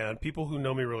Metallica fan, people who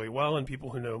know me really well and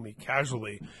people who know me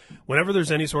casually, whenever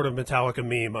there's any sort of Metallica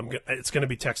meme, it's going to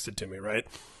be texted to me, right?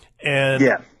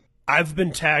 And I've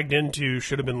been tagged into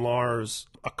Should Have Been Lars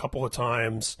a couple of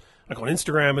times, like on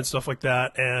Instagram and stuff like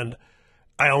that, and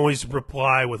I always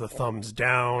reply with a thumbs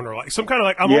down, or like some kind of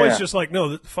like, I'm always just like,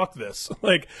 no, fuck this.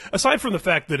 Like, aside from the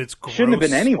fact that it's gross. Shouldn't have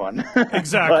been anyone.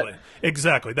 Exactly.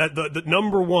 Exactly. That the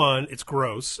number one, it's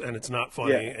gross and it's not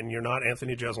funny, and you're not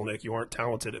Anthony Jeselnik. You aren't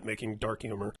talented at making dark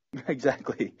humor.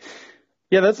 Exactly.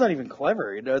 Yeah, that's not even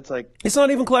clever. You know, it's not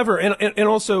even clever. And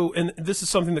also, and this is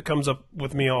something that comes up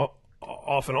with me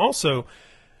often also,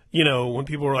 you know, when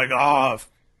people are like, if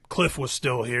Cliff was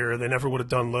still here, they never would have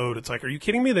done Load. It's like, are you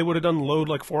kidding me? They would have done Load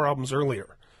like 4 albums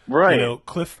earlier. Right. You know,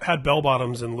 Cliff had bell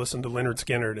bottoms and listened to Lynyrd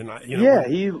Skynyrd,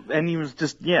 and he was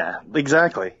just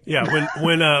exactly. Yeah,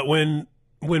 when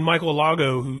Michael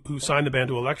Alago, who signed the band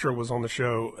to Elektra, was on the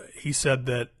show, he said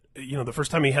that, you know, the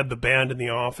first time he had the band in the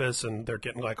office and they're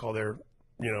getting like all their,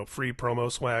 you know, free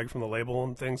promo swag from the label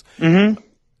and things. Mm-hmm.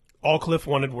 All Cliff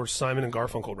wanted were Simon and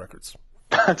Garfunkel records.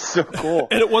 That's so cool.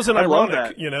 And it wasn't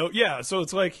ironic, you know? Yeah, so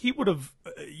it's like he would have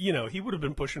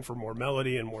been pushing for more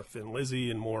melody and more Thin Lizzy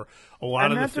and more a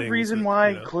lot of the things. And that's the reason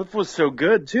why Cliff was so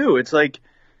good, too. It's like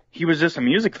he was just a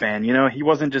music fan, you know? He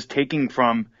wasn't just taking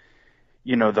from,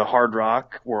 you know, the hard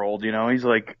rock world, you know? He's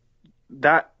like,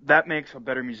 that makes a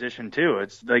better musician, too.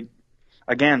 It's like,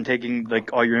 again, taking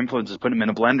like all your influences, putting them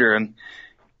in a blender, and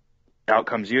out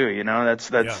comes you know?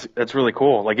 That's really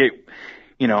cool. Like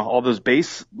you know, all those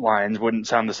bass lines wouldn't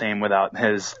sound the same without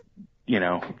his, you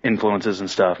know, influences and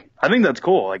stuff. I think that's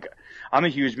cool. Like, I'm a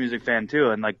huge music fan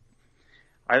too, and like,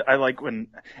 I like when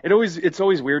it's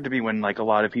always weird to me when like a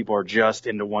lot of people are just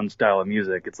into one style of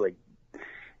music. It's like,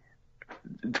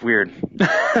 it's weird.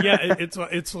 Yeah,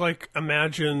 it's like,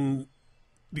 imagine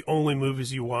the only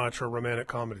movies you watch are romantic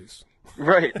comedies.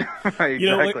 Right. Right.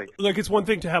 You know, exactly. like it's one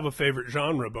thing to have a favorite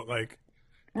genre, but like,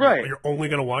 right, you're only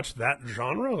going to watch that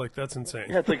genre? Like, that's insane.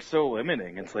 Yeah, it's like so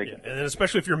limiting. It's like, and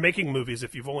especially if you're making movies,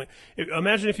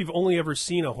 imagine if you've only ever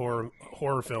seen a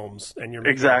horror films and you're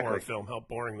making a horror film, how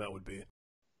boring that would be.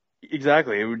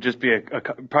 Exactly. It would just be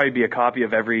probably be a copy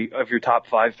of your top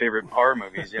 5 favorite horror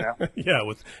movies, you know? Yeah,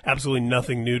 with absolutely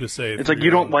nothing new to say. It's like,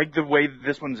 you don't like the way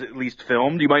this one's at least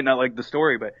filmed. You might not like the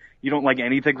story, but you don't like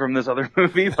anything from this other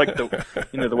movie, like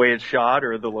the way it's shot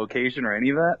or the location or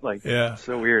any of that. Like, it's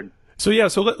so weird. So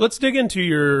let's dig into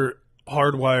your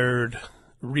Hardwired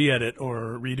re-edit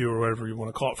or redo or whatever you want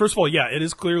to call it. First of all, it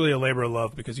is clearly a labor of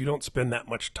love, because you don't spend that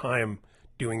much time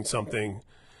doing something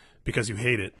because you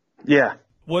hate it. Yeah.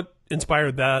 What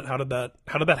inspired that? How did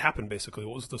that happen, basically?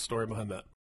 What was the story behind that?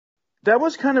 That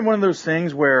was kind of one of those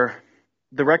things where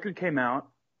the record came out.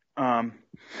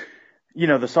 You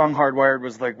know, the song Hardwired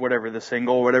was like the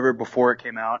single, whatever, before it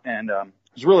came out. And I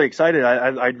was really excited.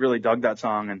 I really dug that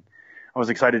song, and I was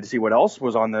excited to see what else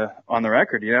was on the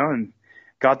record, you know, and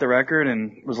got the record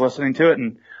and was listening to it.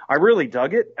 And I really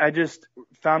dug it. I just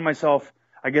found myself,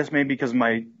 I guess maybe because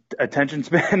my attention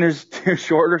span is too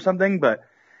short or something, but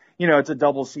you know, it's a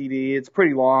double CD. It's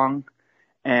pretty long,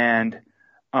 and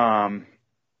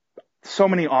so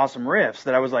many awesome riffs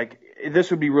that I was like,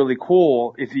 this would be really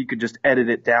cool if you could just edit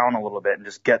it down a little bit and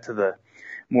just get to the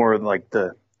more like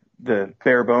the the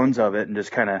bare bones of it and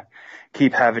just kind of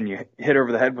keep having you hit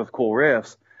over the head with cool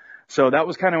riffs. So that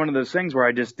was kind of one of those things where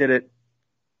I just did it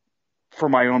for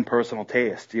my own personal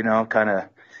taste, kind of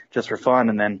just for fun.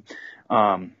 And then,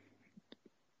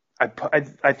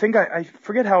 I think I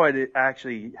forget how it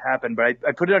actually happened, but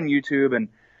I put it on YouTube, and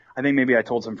I think maybe I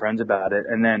told some friends about it.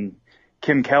 And then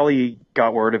Kim Kelly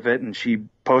got word of it, and she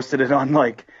posted it on,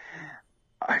 like,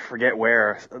 I forget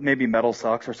where, maybe Metal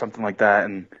Sucks or something like that.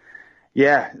 And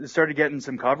yeah, it started getting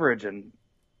some coverage, and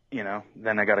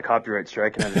then I got a copyright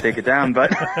strike and had to take it down.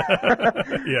 But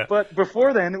yeah. But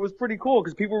before then, it was pretty cool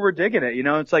because people were digging it.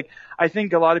 It's like, I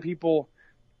think a lot of people,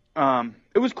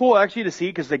 it was cool actually to see,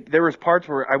 because there was parts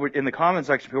where in the comment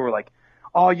section, people were like,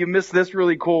 oh, you missed this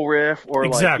really cool riff, or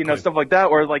exactly. like, stuff like that.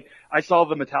 Or like, I saw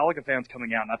the Metallica fans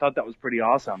coming out, and I thought that was pretty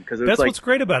awesome, because that's what's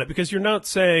great about it, because you're not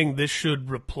saying this should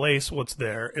replace what's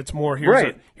there. It's more,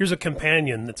 here's a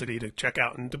companion that's easy to check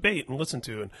out and debate and listen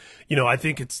to. And I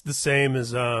think it's the same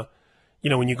as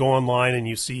when you go online and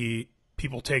you see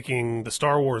people taking the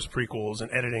Star Wars prequels and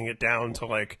editing it down to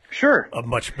like a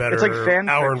much better it's like fan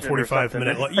hour and 45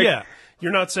 minute. Yeah.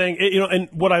 You're not saying, and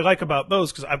what I like about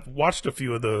those, because I've watched a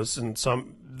few of those, and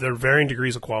they're varying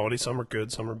degrees of quality. Some are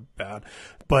good, some are bad.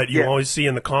 But you always see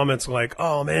in the comments like,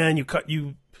 oh man, you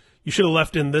should have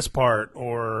left in this part,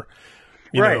 or,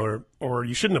 or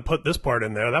you shouldn't have put this part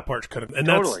in there. That part's cut. And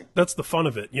that's the fun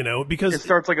of it, because it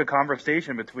starts like a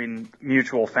conversation between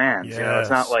mutual fans.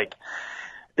 Yes.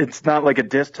 It's not like a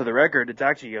diss to the record. It's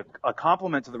actually a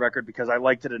compliment to the record, because I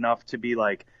liked it enough to be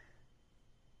like,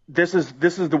 this is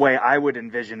the way I would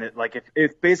envision it. Like,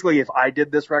 if I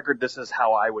did this record, this is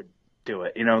how I would do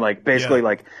it.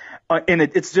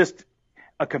 It's just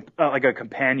like a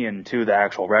companion to the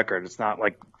actual record. It's not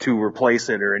like to replace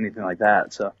it or anything like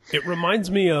that. So it reminds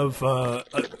me of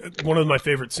one of my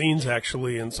favorite scenes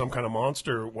actually in Some Kind of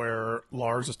Monster, where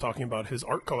Lars is talking about his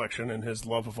art collection and his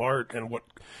love of art and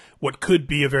what could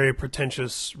be a very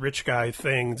pretentious rich guy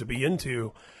thing to be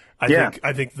into. I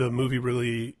think the movie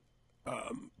really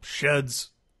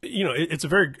sheds,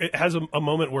 it has a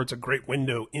moment where it's a great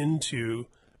window into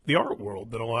the art world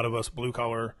that a lot of us blue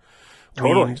collar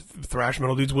thrash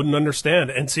metal dudes wouldn't understand.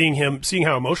 And seeing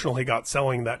how emotional he got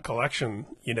selling that collection,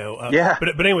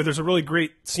 But anyway, there's a really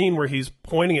great scene where he's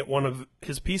pointing at one of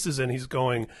his pieces and he's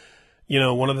going,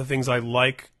 one of the things I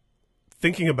like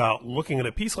thinking about looking at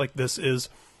a piece like this is,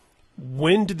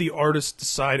 when did the artist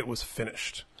decide it was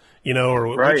finished?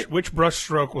 Which brush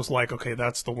stroke was like, okay,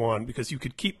 that's the one, because you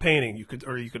could keep painting, you could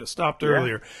have stopped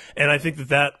earlier. And I think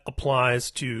that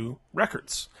applies to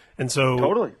records. And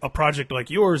so a project like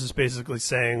yours is basically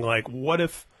saying, like, what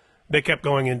if they kept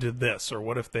going into this, or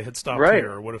what if they had stopped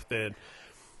here, or what if they had...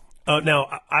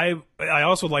 now, I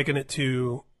also liken it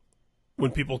to when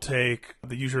people take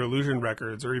the Use Your Illusion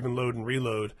records, or even Load and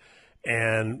Reload,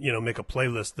 and, make a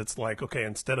playlist that's like, okay,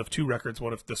 instead of 2 records,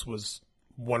 what if this was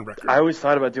one record? I always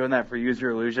thought about doing that for Use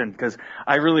Your Illusion, because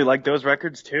I really like those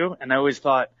records too, and I always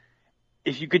thought,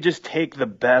 if you could just take the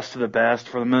best of the best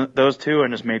from those two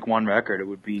and just make one record, it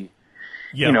would be,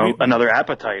 another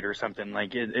Appetite or something.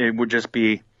 Like, it would just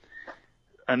be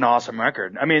an awesome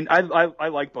record. I mean, I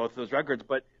like both those records,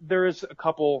 but there is a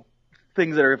couple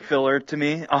things that are filler to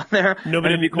me on there.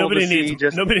 Nobody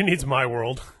needs My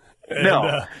World.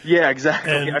 And,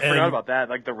 exactly. I forgot about that,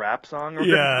 like the rap song.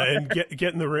 And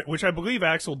get in the ring, which I believe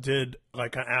Axl did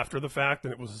like after the fact,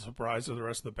 and it was a surprise to the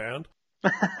rest of the band.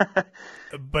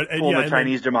 But the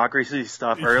Chinese democracy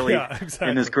stuff early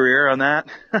in his career on that.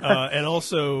 And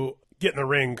also, Get in the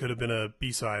Ring could have been a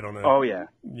B-side on a. Oh yeah.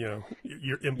 Your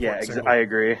import single. I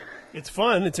agree. It's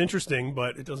fun. It's interesting,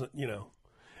 but it doesn't.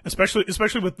 Especially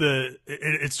with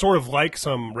it's sort of like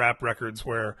some rap records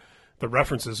where the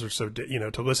references are so,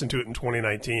 to listen to it in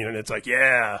 2019, and it's like,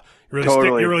 you're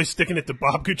really sticking it to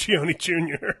Bob Guccione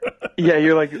Jr. Yeah,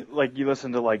 you're like you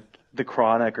listen to like The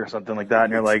Chronic or something like that,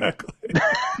 and you're like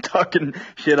talking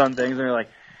shit on things, and you're like,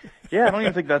 I don't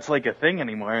even think that's like a thing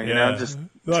anymore. Just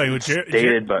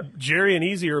dated. But Jerry and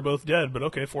Easy are both dead, but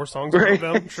okay, 4 songs about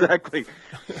them. Exactly.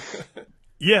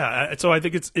 So I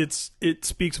think it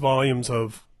speaks volumes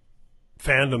of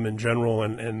fandom in general,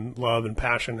 and love and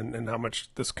passion, and how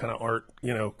much this kind of art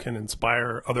can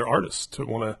inspire other artists to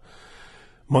want to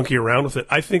monkey around with it.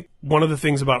 I think one of the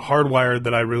things about Hardwired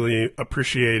that I really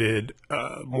appreciated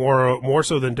more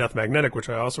so than Death Magnetic, which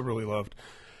I also really loved,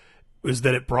 is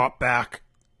that it brought back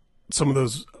some of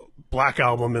those Black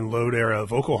Album and Load era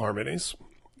vocal harmonies.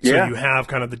 So you have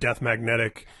kind of the Death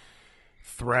Magnetic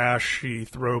thrashy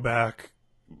throwback,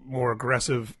 more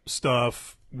aggressive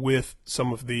stuff with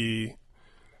some of the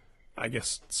I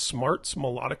guess,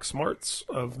 melodic smarts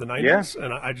of the 90s.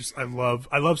 And I love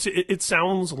it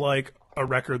sounds like a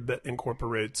record that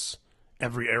incorporates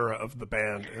every era of the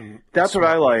band. And that's what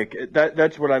I like.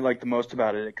 That's what I like the most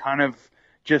about it. It kind of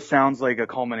just sounds like a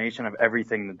culmination of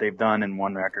everything that they've done in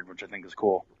one record, which I think is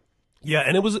cool. Yeah,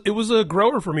 and it was a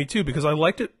grower for me too, because I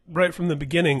liked it right from the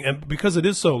beginning, and because it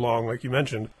is so long, like you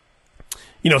mentioned.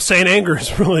 Saint Anger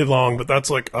is really long, but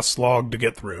that's like a slog to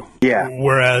get through. Yeah.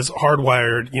 Whereas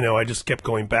Hardwired, I just kept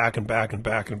going back and back and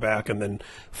back and back, and then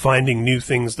finding new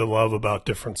things to love about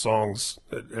different songs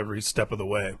at every step of the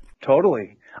way.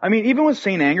 Totally. I mean, even with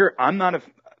Saint Anger, I'm not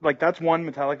that's one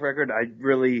Metallica record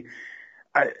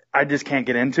I just can't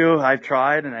get into. I've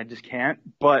tried and I just can't,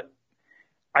 but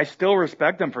I still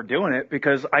respect them for doing it,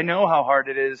 because I know how hard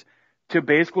it is to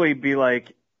basically be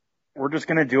like, we're just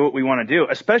going to do what we want to do,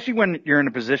 especially when you're in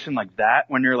a position like that,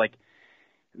 when you're like,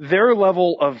 their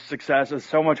level of success is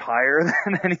so much higher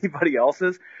than anybody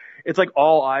else's. It's like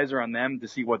all eyes are on them to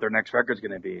see what their next record's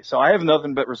going to be. So I have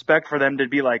nothing but respect for them to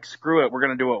be like, screw it, we're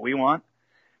going to do what we want,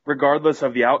 regardless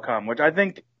of the outcome, which I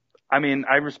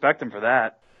respect them for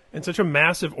that. And such a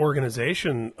massive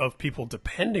organization of people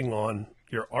depending on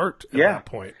your art at that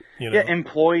point. Yeah,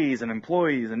 employees and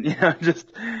just...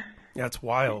 Yeah, it's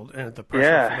wild, and the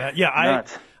pressure for that. Yeah,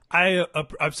 nuts.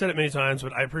 I've said it many times,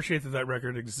 but I appreciate that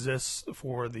record exists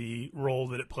for the role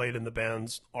that it played in the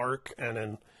band's arc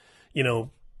and in,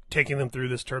 taking them through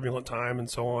this turbulent time and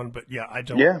so on. But yeah, I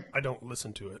don't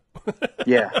listen to it.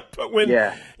 Yeah. But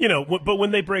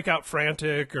when they break out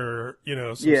frantic or,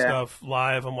 some stuff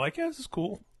live, I'm like, yeah, this is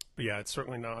cool. But yeah, it's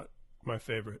certainly not my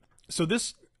favorite. So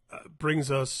this brings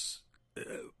us,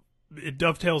 it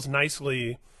dovetails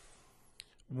nicely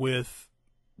with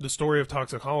the story of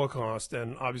Toxic Holocaust,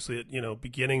 and obviously it,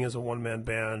 beginning as a one-man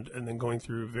band and then going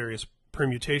through various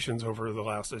permutations over the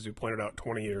last, as you pointed out,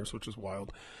 20 years, which is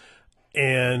wild.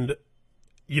 And,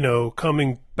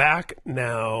 coming back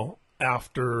now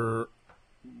after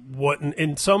what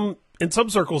in some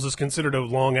circles is considered a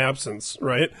long absence,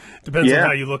 right? Depends on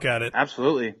how you look at it.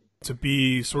 Absolutely. To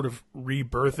be sort of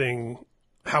rebirthing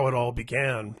how it all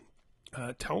began.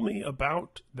 Tell me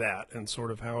about that and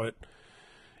sort of how it,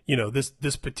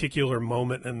 this particular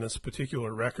moment and this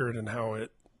particular record and how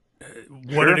it,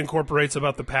 what it incorporates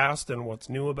about the past and what's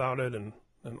new about it and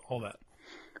all that.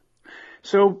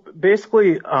 So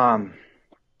basically, around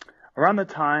the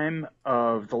time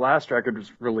of the last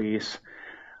record's release,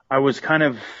 I was kind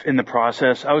of in the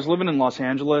process. I was living in Los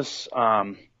Angeles,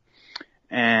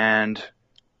 and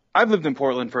I've lived in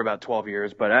Portland for about 12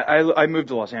 years, but I moved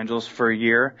to Los Angeles for a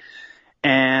year,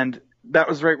 and that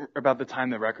was right about the time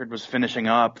the record was finishing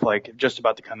up, like just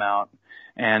about to come out.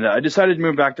 And I decided to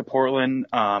move back to Portland.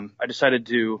 I decided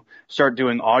to start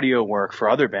doing audio work for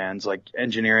other bands, like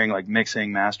engineering, like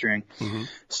mixing, mastering,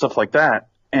 stuff like that.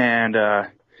 And,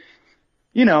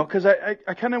 cause I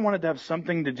kind of wanted to have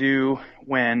something to do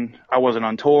when I wasn't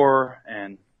on tour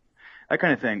and that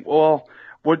kind of thing. Well,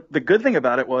 what the good thing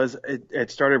about it was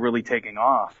it started really taking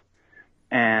off,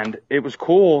 and it was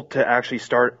cool to actually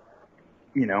start,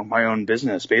 my own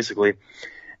business basically.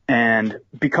 And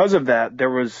because of that, there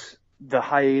was the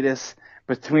hiatus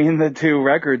between the two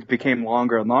records became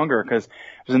longer and longer because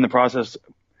I was in the process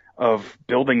of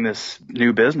building this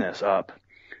new business up.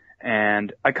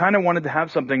 And I kind of wanted to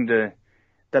have something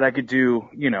that I could do,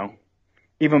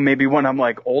 even maybe when I'm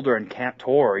like older and can't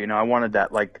tour, I wanted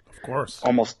that, like, of course,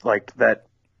 almost like that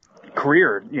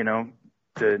career,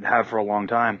 to have for a long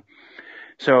time.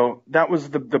 So that was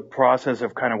the process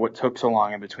of kind of what took so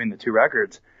long in between the two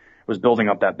records, was building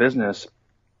up that business.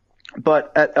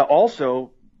 But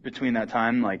also between that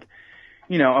time, like,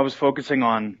 I was focusing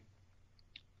on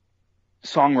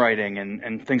songwriting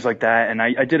and things like that. And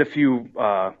I did a few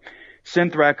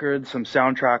synth records, some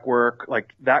soundtrack work,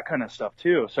 like that kind of stuff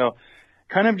too. So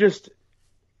kind of just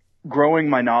growing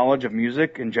my knowledge of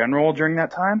music in general during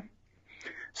that time.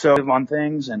 So on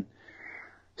things. And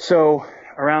so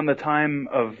around the time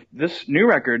of this new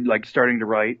record, like starting to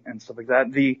write and stuff like that,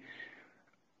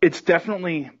 it's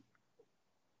definitely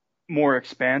more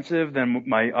expansive than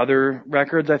my other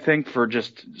records, I think, for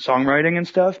just songwriting and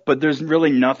stuff. But there's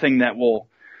really nothing that will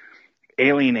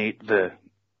alienate the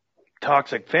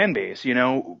Toxic fan base.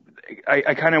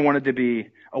 I kind of wanted to be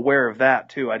aware of that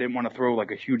too. I didn't want to throw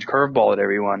like a huge curveball at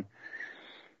everyone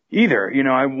either.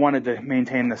 I wanted to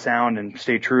maintain the sound and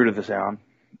stay true to the sound.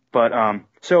 But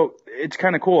so it's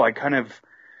kind of cool. I kind of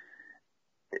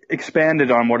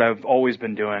expanded on what I've always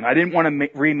been doing. I didn't want to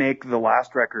remake the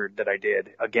last record that I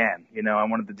did again. I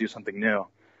wanted to do something new.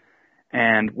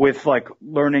 And with like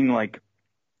learning like,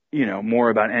 more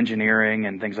about engineering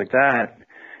and things like that,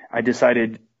 I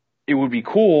decided it would be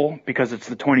cool because it's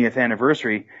the 20th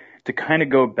anniversary to kind of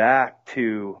go back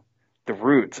to the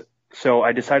roots. So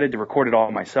I decided to record it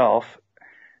all myself,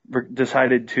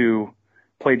 decided to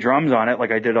play drums on it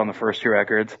like I did on the first two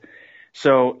records.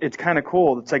 So it's kind of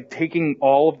cool. It's like taking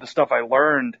all of the stuff I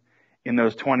learned in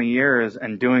those 20 years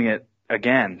and doing it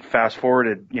again, fast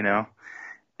forwarded,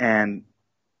 and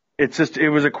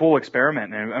it was a cool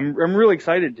experiment. And I'm really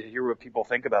excited to hear what people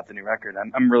think about the new record.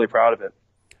 I'm really proud of it.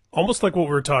 Almost like what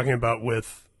we were talking about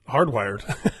with Hardwired,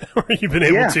 where you've been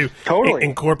able to totally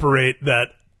incorporate that,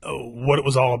 what it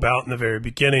was all about in the very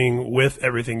beginning with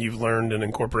everything you've learned and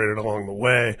incorporated along the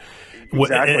way.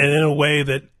 Exactly. And in a way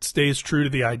that stays true to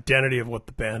the identity of what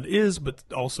the band is, but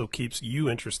also keeps you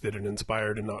interested and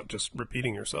inspired and not just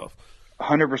repeating yourself.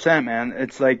 100%, man.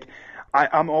 It's like,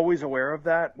 I'm always aware of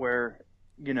that where,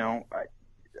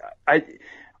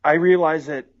 I realize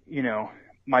that,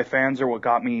 my fans are what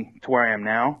got me to where I am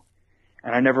now.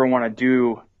 And I never want to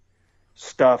do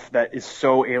stuff that is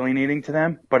so alienating to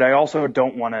them, but I also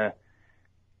don't want to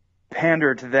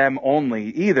pander to them only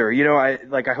either.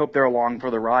 I hope they're along for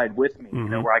the ride with me,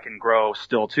 mm-hmm. where I can grow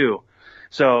still too.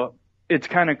 So it's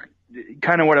kind of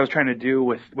what I was trying to do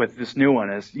with this new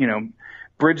one is,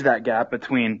 bridge that gap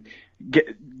between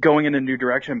going in a new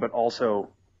direction, but also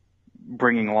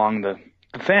bringing along the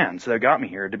fans that got me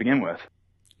here to begin with.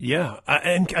 Yeah.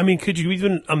 And I mean, could you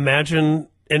even imagine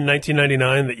in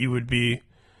 1999 that you would be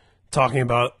talking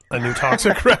about a new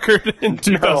Toxic record in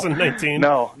 2019?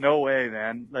 No way,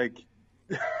 man. Like,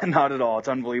 not at all. It's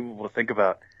unbelievable to think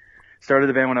about. Started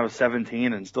the band when I was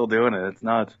 17 and still doing it. It's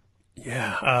nuts.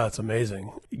 Yeah, it's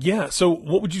amazing. Yeah, so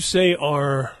what would you say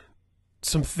are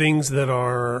some things that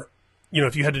are,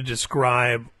 if you had to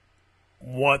describe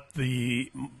what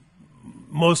the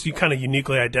most kind of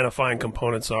uniquely identifying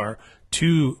components are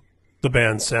to the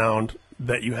band's sound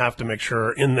that you have to make sure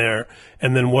are in there,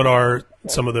 and then what are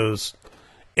some of those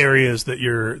areas that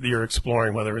you're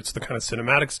exploring, whether it's the kind of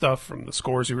cinematic stuff from the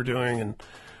scores you were doing,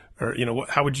 or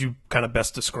how would you kind of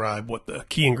best describe what the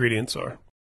key ingredients are?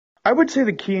 I would say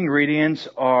the key ingredients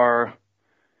are,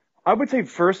 I would say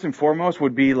first and foremost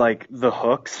would be like the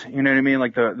hooks, you know what I mean?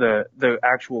 Like the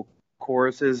actual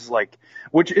choruses, like,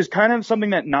 which is kind of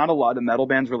something that not a lot of metal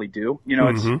bands really do.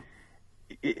 Mm-hmm.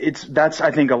 That's,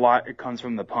 I think a lot, it comes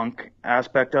from the punk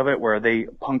aspect of it, where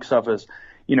punk stuff is,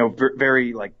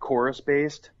 very like chorus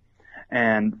based.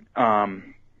 And,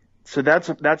 so that's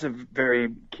a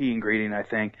very key ingredient, I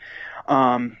think.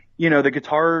 The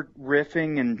guitar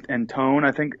riffing and tone,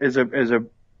 I think is a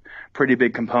pretty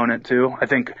big component too. I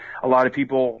think a lot of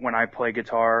people, when I play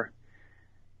guitar,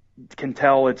 can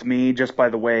tell it's me just by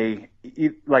the way,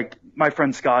 like my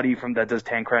friend Scotty that does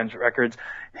Tank Crunch Records,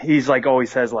 he's like always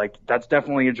says like, that's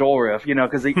definitely a Joel riff,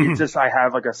 because it's just, I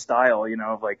have like a style,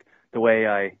 of like the way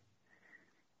I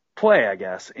play, I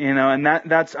guess, and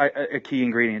that's a key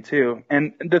ingredient too.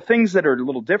 And the things that are a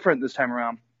little different this time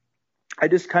around, I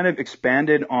just kind of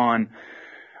expanded on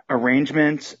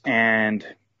arrangements and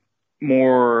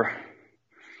more,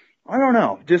 I don't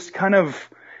know, just kind of,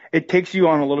 it takes you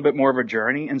on a little bit more of a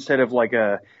journey instead of like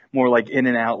a more like in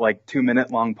and out, like 2-minute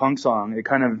long punk song. It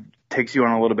kind of takes you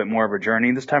on a little bit more of a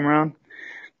journey this time around,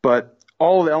 but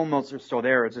all the elements are still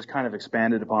there. It's just kind of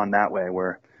expanded upon that way,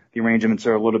 where the arrangements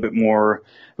are a little bit more,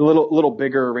 a little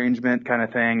bigger arrangement kind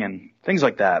of thing and things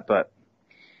like that, but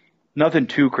nothing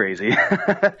too crazy.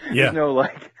 Yeah. There's no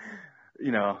like,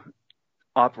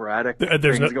 operatic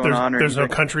things going on. There's no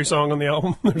country song on the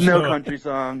album? No country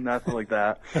song, nothing like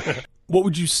that. What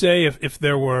would you say if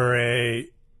there were a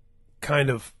kind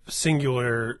of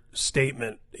singular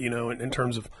statement, in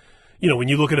terms of, when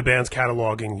you look at a band's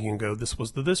cataloging, you can go, this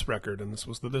was this record and this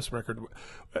was this record.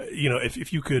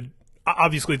 If you could,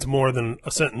 obviously it's more than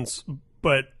a sentence,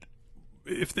 but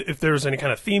if there's any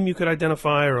kind of theme you could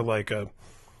identify, or like a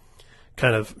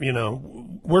kind of,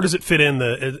 where does it fit in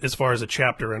as far as a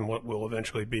chapter in what will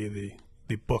eventually be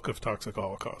the book of Toxic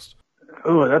Holocaust?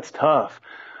 Oh, that's tough.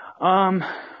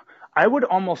 I would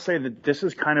almost say that this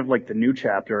is kind of like the new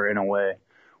chapter in a way,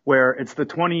 where it's the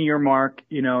 20-year mark.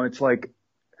 It's like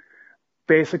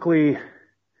basically,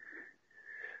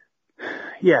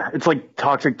 yeah, it's like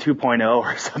Toxic 2.0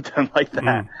 or something like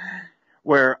that,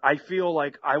 where I feel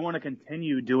like I want to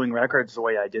continue doing records the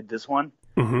way I did this one,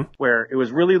 where it was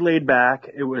really laid back.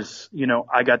 It was,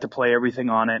 I got to play everything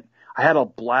on it. I had a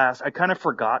blast. I kind of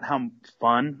forgot how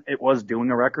fun it was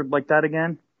doing a record like that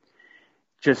again.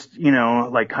 Just,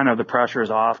 like kind of the pressure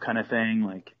is off kind of thing.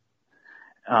 Like,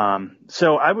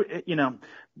 so I would,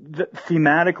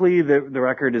 thematically, the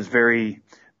record is very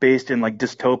based in like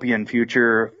dystopian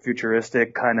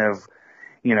futuristic kind of,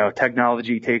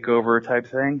 technology takeover type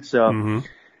thing. So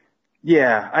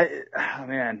Yeah,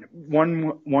 man,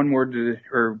 one word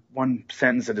or one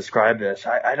sentence to describe this.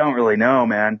 I don't really know,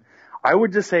 man. I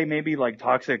would just say maybe like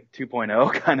Toxic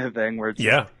 2.0 kind of thing, where it's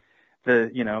just Yeah,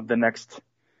 the next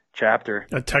chapter.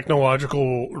 a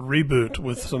technological reboot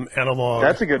with some analog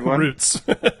That's a good one. roots.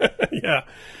 Yeah,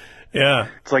 yeah.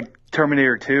 It's like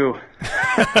Terminator 2.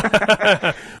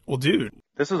 Well, dude,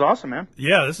 This is awesome, man.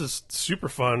 yeah, this is super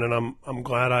fun, and I'm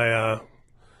glad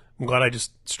I'm glad I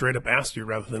just straight up asked you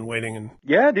rather than waiting. And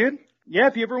Yeah, dude. Yeah,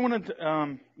 if you ever want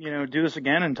to, do this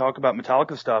again and talk about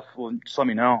Metallica stuff, well, just let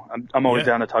me know. I'm always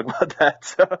Yeah. down to talk about that.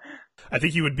 So. I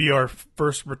think you would be our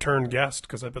first return guest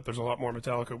because I bet there's a lot more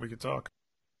Metallica we could talk.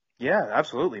 Yeah,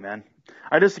 absolutely, man.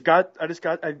 I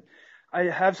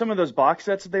have some of those box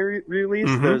sets that they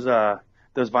released,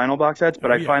 those vinyl box sets, but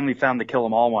Oh, I yeah. finally found the Kill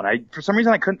 'Em All one. For some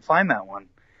reason I couldn't find that one,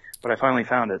 but I finally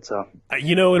found it. So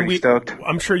You know, and Pretty stoked.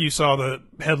 I'm sure you saw the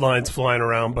headlines flying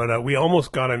around, but we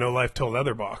almost got a No Life Till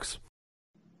Leather box,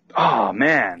 oh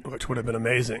man, which would have been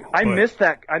amazing. I but missed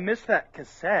that. I missed that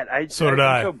cassette. So did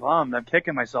I. I'm so bummed. I'm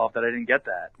kicking myself that I didn't get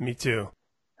that. Me too.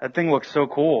 That thing looks so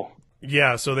cool.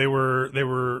 Yeah, so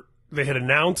they had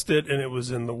announced it and it was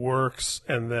in the works,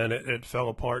 and then it fell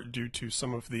apart due to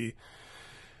some of the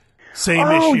same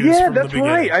Oh issues yeah, from the that's beginning.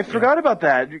 right. I Yeah. forgot about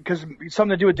that because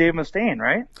something to do with Dave Mustaine,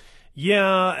 right?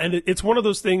 Yeah, and it's one of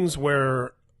those things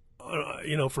where,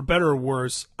 for better or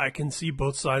worse, I can see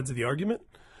both sides of the argument.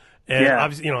 And Yeah.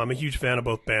 obviously, I'm a huge fan of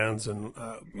both bands, and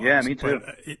Yeah, obviously, me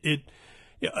too.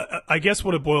 But I guess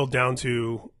what it boiled down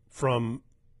to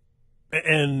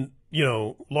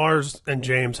Lars and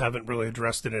James haven't really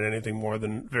addressed it in anything more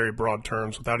than very broad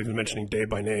terms without even mentioning Dave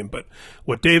by name. But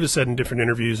what Dave has said in different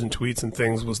interviews and tweets and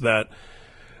things was that,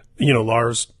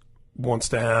 Lars wants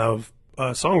to have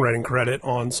a songwriting credit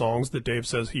on songs that Dave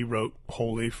says he wrote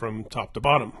wholly from top to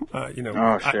bottom. Shit.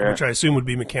 Which I assume would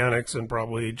be Mechanics and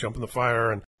probably Jump in the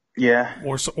Fire and Yeah.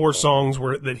 or songs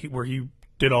where he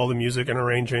did all the music and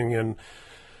arranging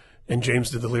and James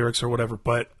did the lyrics or whatever.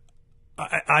 But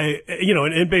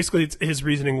and basically his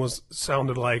reasoning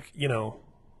sounded like,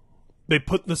 they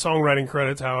put the songwriting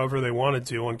credits however they wanted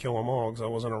to on Kill 'Em All because I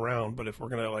wasn't around. But if we're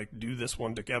going to do this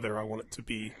one together, I want it to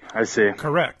be I see.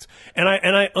 correct. And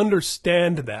I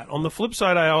understand that. On the flip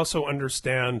side, I also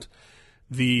understand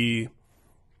the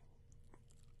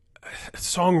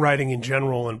songwriting in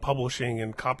general and publishing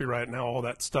and copyright and how all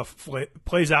that stuff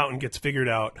plays out and gets figured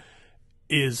out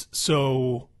is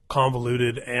so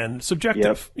convoluted and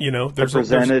subjective. The There's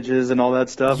percentages and all that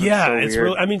stuff. yeah, it's it's so weird.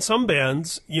 really. I mean, some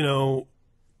bands,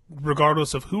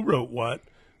 regardless of who wrote what,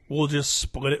 will just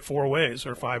split it 4 ways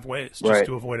or 5 ways just Right.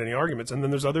 to avoid any arguments. And then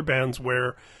there's other bands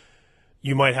where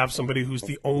you might have somebody who's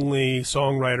the only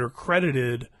songwriter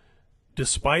credited,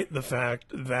 despite the fact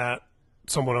that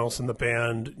someone else in the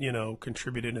band,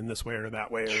 contributed in this way or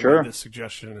that way or Sure. made this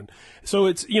suggestion. And so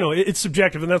it's, it's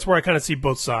subjective, and that's where I kind of see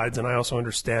both sides. And I also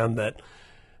understand that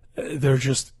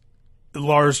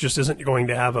Lars just isn't going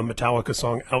to have a Metallica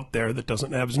song out there that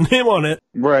doesn't have his name on it.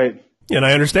 Right. And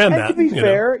I understand And that. to be you know.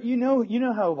 fair, you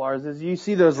know how Lars is. You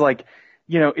see those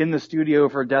in the studio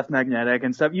for Death Magnetic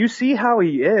and stuff. You see how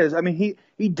he is. I mean,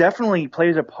 he definitely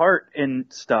plays a part in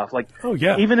stuff. Oh,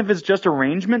 yeah. Even if it's just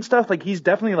arrangement stuff, he's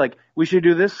definitely we should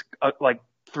do this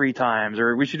 3 times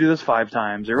or we should do this 5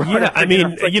 times or whatever. Yeah, I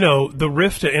mean, the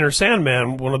riff to Enter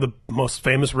Sandman, one of the most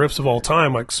famous riffs of all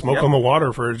time, like Smoke Yep. on the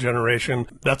Water for a generation,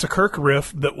 that's a Kirk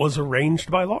riff that was arranged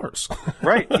by Lars.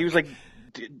 Right. He was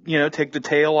take the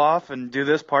tail off and do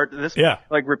this part, Yeah.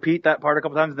 repeat that part a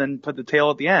couple times, then put the tail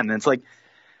at the end. And it's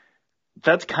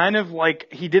that's kind of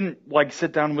he didn't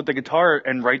sit down with the guitar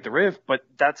and write the riff, but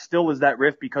that still is that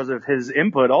riff because of his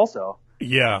input also.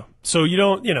 Yeah. So you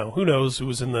don't, who knows who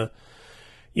was in the,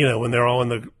 when they're all in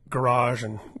the garage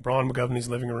and Braun McGovney's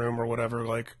living room or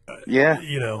whatever, Yeah.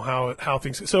 how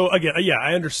things. So again, yeah,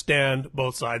 I understand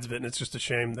both sides of it, and it's just a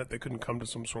shame that they couldn't come to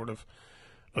some sort of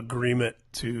agreement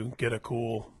to get a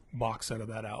cool box set of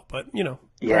that out. But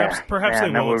perhaps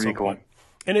man, they that will would at be some cool. point.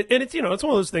 And it's it's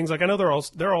one of those things. I know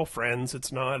they're all friends.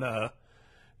 It's not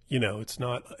it's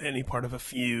not any part of a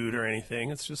feud or anything.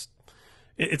 It's just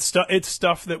it's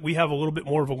stuff that we have a little bit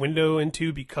more of a window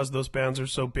into because those bands are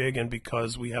so big and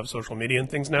because we have social media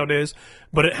and things nowadays.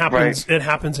 But it happens. Right. It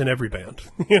happens in every band.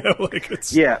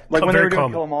 It's when they were very doing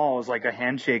common. Kill 'Em All, it was a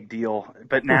handshake deal.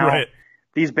 But now Right.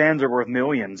 these bands are worth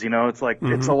millions. It's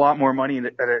it's a lot more money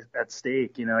at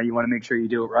stake. You want to make sure you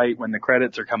do it right when the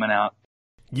credits are coming out.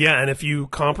 Yeah, and if you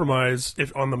compromise,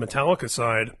 if on the Metallica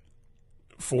side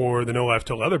for the No Life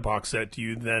Till Leather box set, do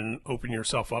you then open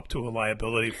yourself up to a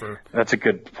liability for That's a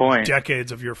good point. decades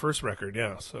of your first record?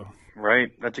 Yeah, so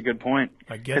Right. That's a good point.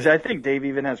 I get Because it. I think Dave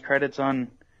even has credits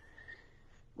on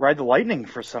Ride the Lightning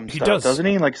for some He stuff, does. doesn't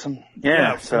he? Like some,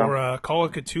 yeah. For Call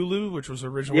of Cthulhu, which was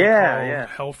originally called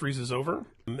Hell Freezes Over.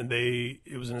 And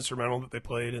it was an instrumental that they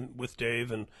played with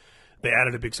Dave, and they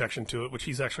added a big section to it, which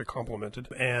he's actually complimented.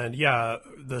 And yeah,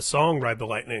 the song Ride the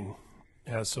Lightning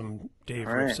has some Dave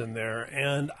riffs in there.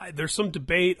 And there's some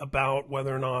debate about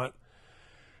whether or not,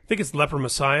 I think it's Leper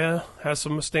Messiah has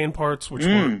some Mustaine parts, which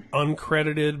were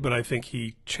uncredited, but I think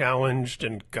he challenged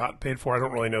and got paid for. I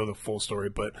don't really know the full story,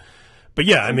 but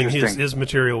yeah, I mean, his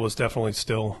material was definitely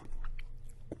still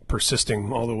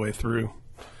persisting all the way through.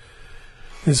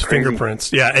 His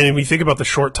fingerprints. Yeah, and when you think about the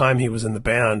short time he was in the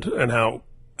band and how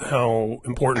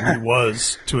important he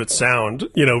was to its sound,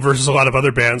 versus a lot of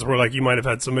other bands where, like, you might have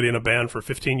had somebody in a band for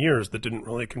 15 years that didn't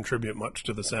really contribute much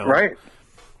to the sound. Right.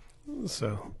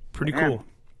 So, pretty cool.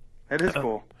 It is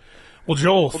cool. Well,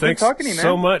 Joel, thanks talking to you, man.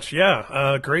 so much.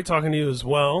 Yeah, great talking to you as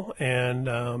well.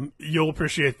 And you'll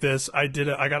appreciate this. I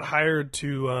got hired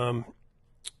to a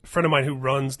friend of mine who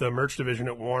runs the merch division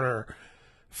at Warner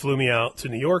flew me out to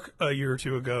New York a year or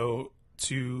two ago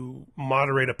to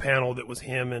moderate a panel that was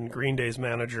him and Green Day's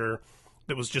manager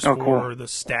that was just for the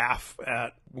staff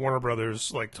at Warner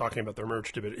Brothers, like talking about their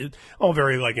merch division. All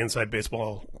very like inside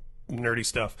baseball nerdy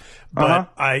stuff. But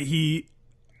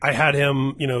I had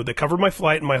him, they covered my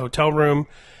flight and my hotel room,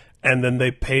 and then they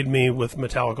paid me with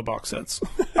Metallica box sets.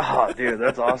 Oh, dude,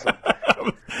 that's awesome.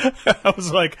 I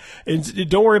was like,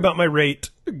 don't worry about my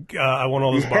rate. I want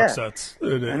all those box sets.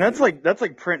 And that's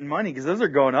like printing money, because those are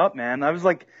going up, man. I was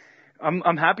like,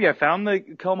 I'm happy I found the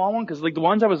Kill 'Em All one, because like the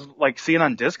ones I was like seeing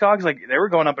on Discogs, like they were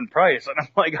going up in price, and I'm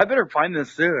like, I better find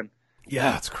this soon.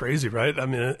 Yeah, it's crazy, right? I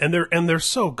mean, and they're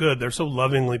so good. They're so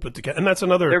lovingly put together, and that's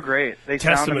another they're great. They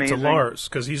testament sound to Lars,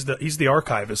 because he's the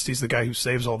archivist. He's the guy who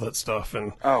saves all that stuff,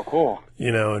 and cool.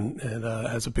 And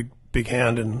has a big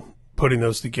hand in putting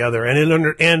those together.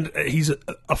 And he's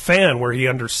a fan where he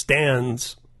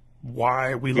understands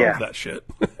why we love that shit,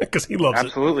 because he loves it.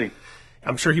 Absolutely.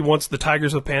 I'm sure he wants the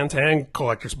Tigers of Pantang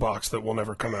collector's box that will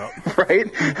never come out.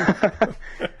 Right?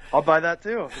 I'll buy that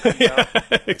too. Yeah,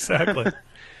 exactly.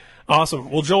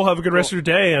 Awesome. Well, Joel, have a good rest of your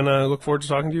day, and I look forward to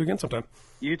talking to you again sometime.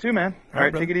 You too, man. All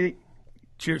right, take it easy.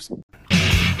 Cheers.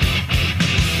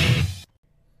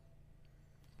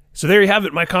 So there you have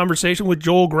it, my conversation with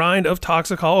Joel Grind of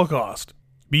Toxic Holocaust.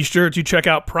 Be sure to check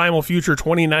out Primal Future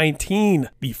 2019,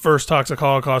 the first Toxic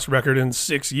Holocaust record in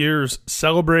 6 years,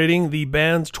 celebrating the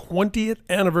band's 20th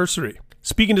anniversary.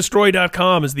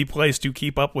 SpeakAndDestroy.com is the place to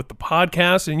keep up with the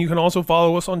podcast, and you can also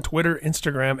follow us on Twitter,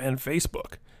 Instagram, and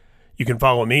Facebook. You can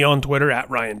follow me on Twitter at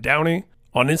Ryan Downey,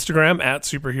 on Instagram at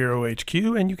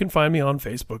SuperheroHQ, and you can find me on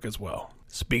Facebook as well.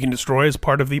 Speak and Destroy is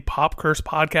part of the Pop Curse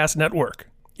Podcast Network.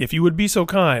 If you would be so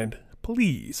kind,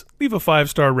 please leave a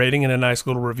 5-star rating and a nice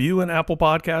little review in Apple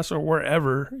Podcasts or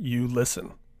wherever you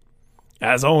listen.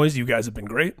 As always, you guys have been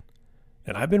great,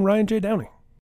 and I've been Ryan J. Downey.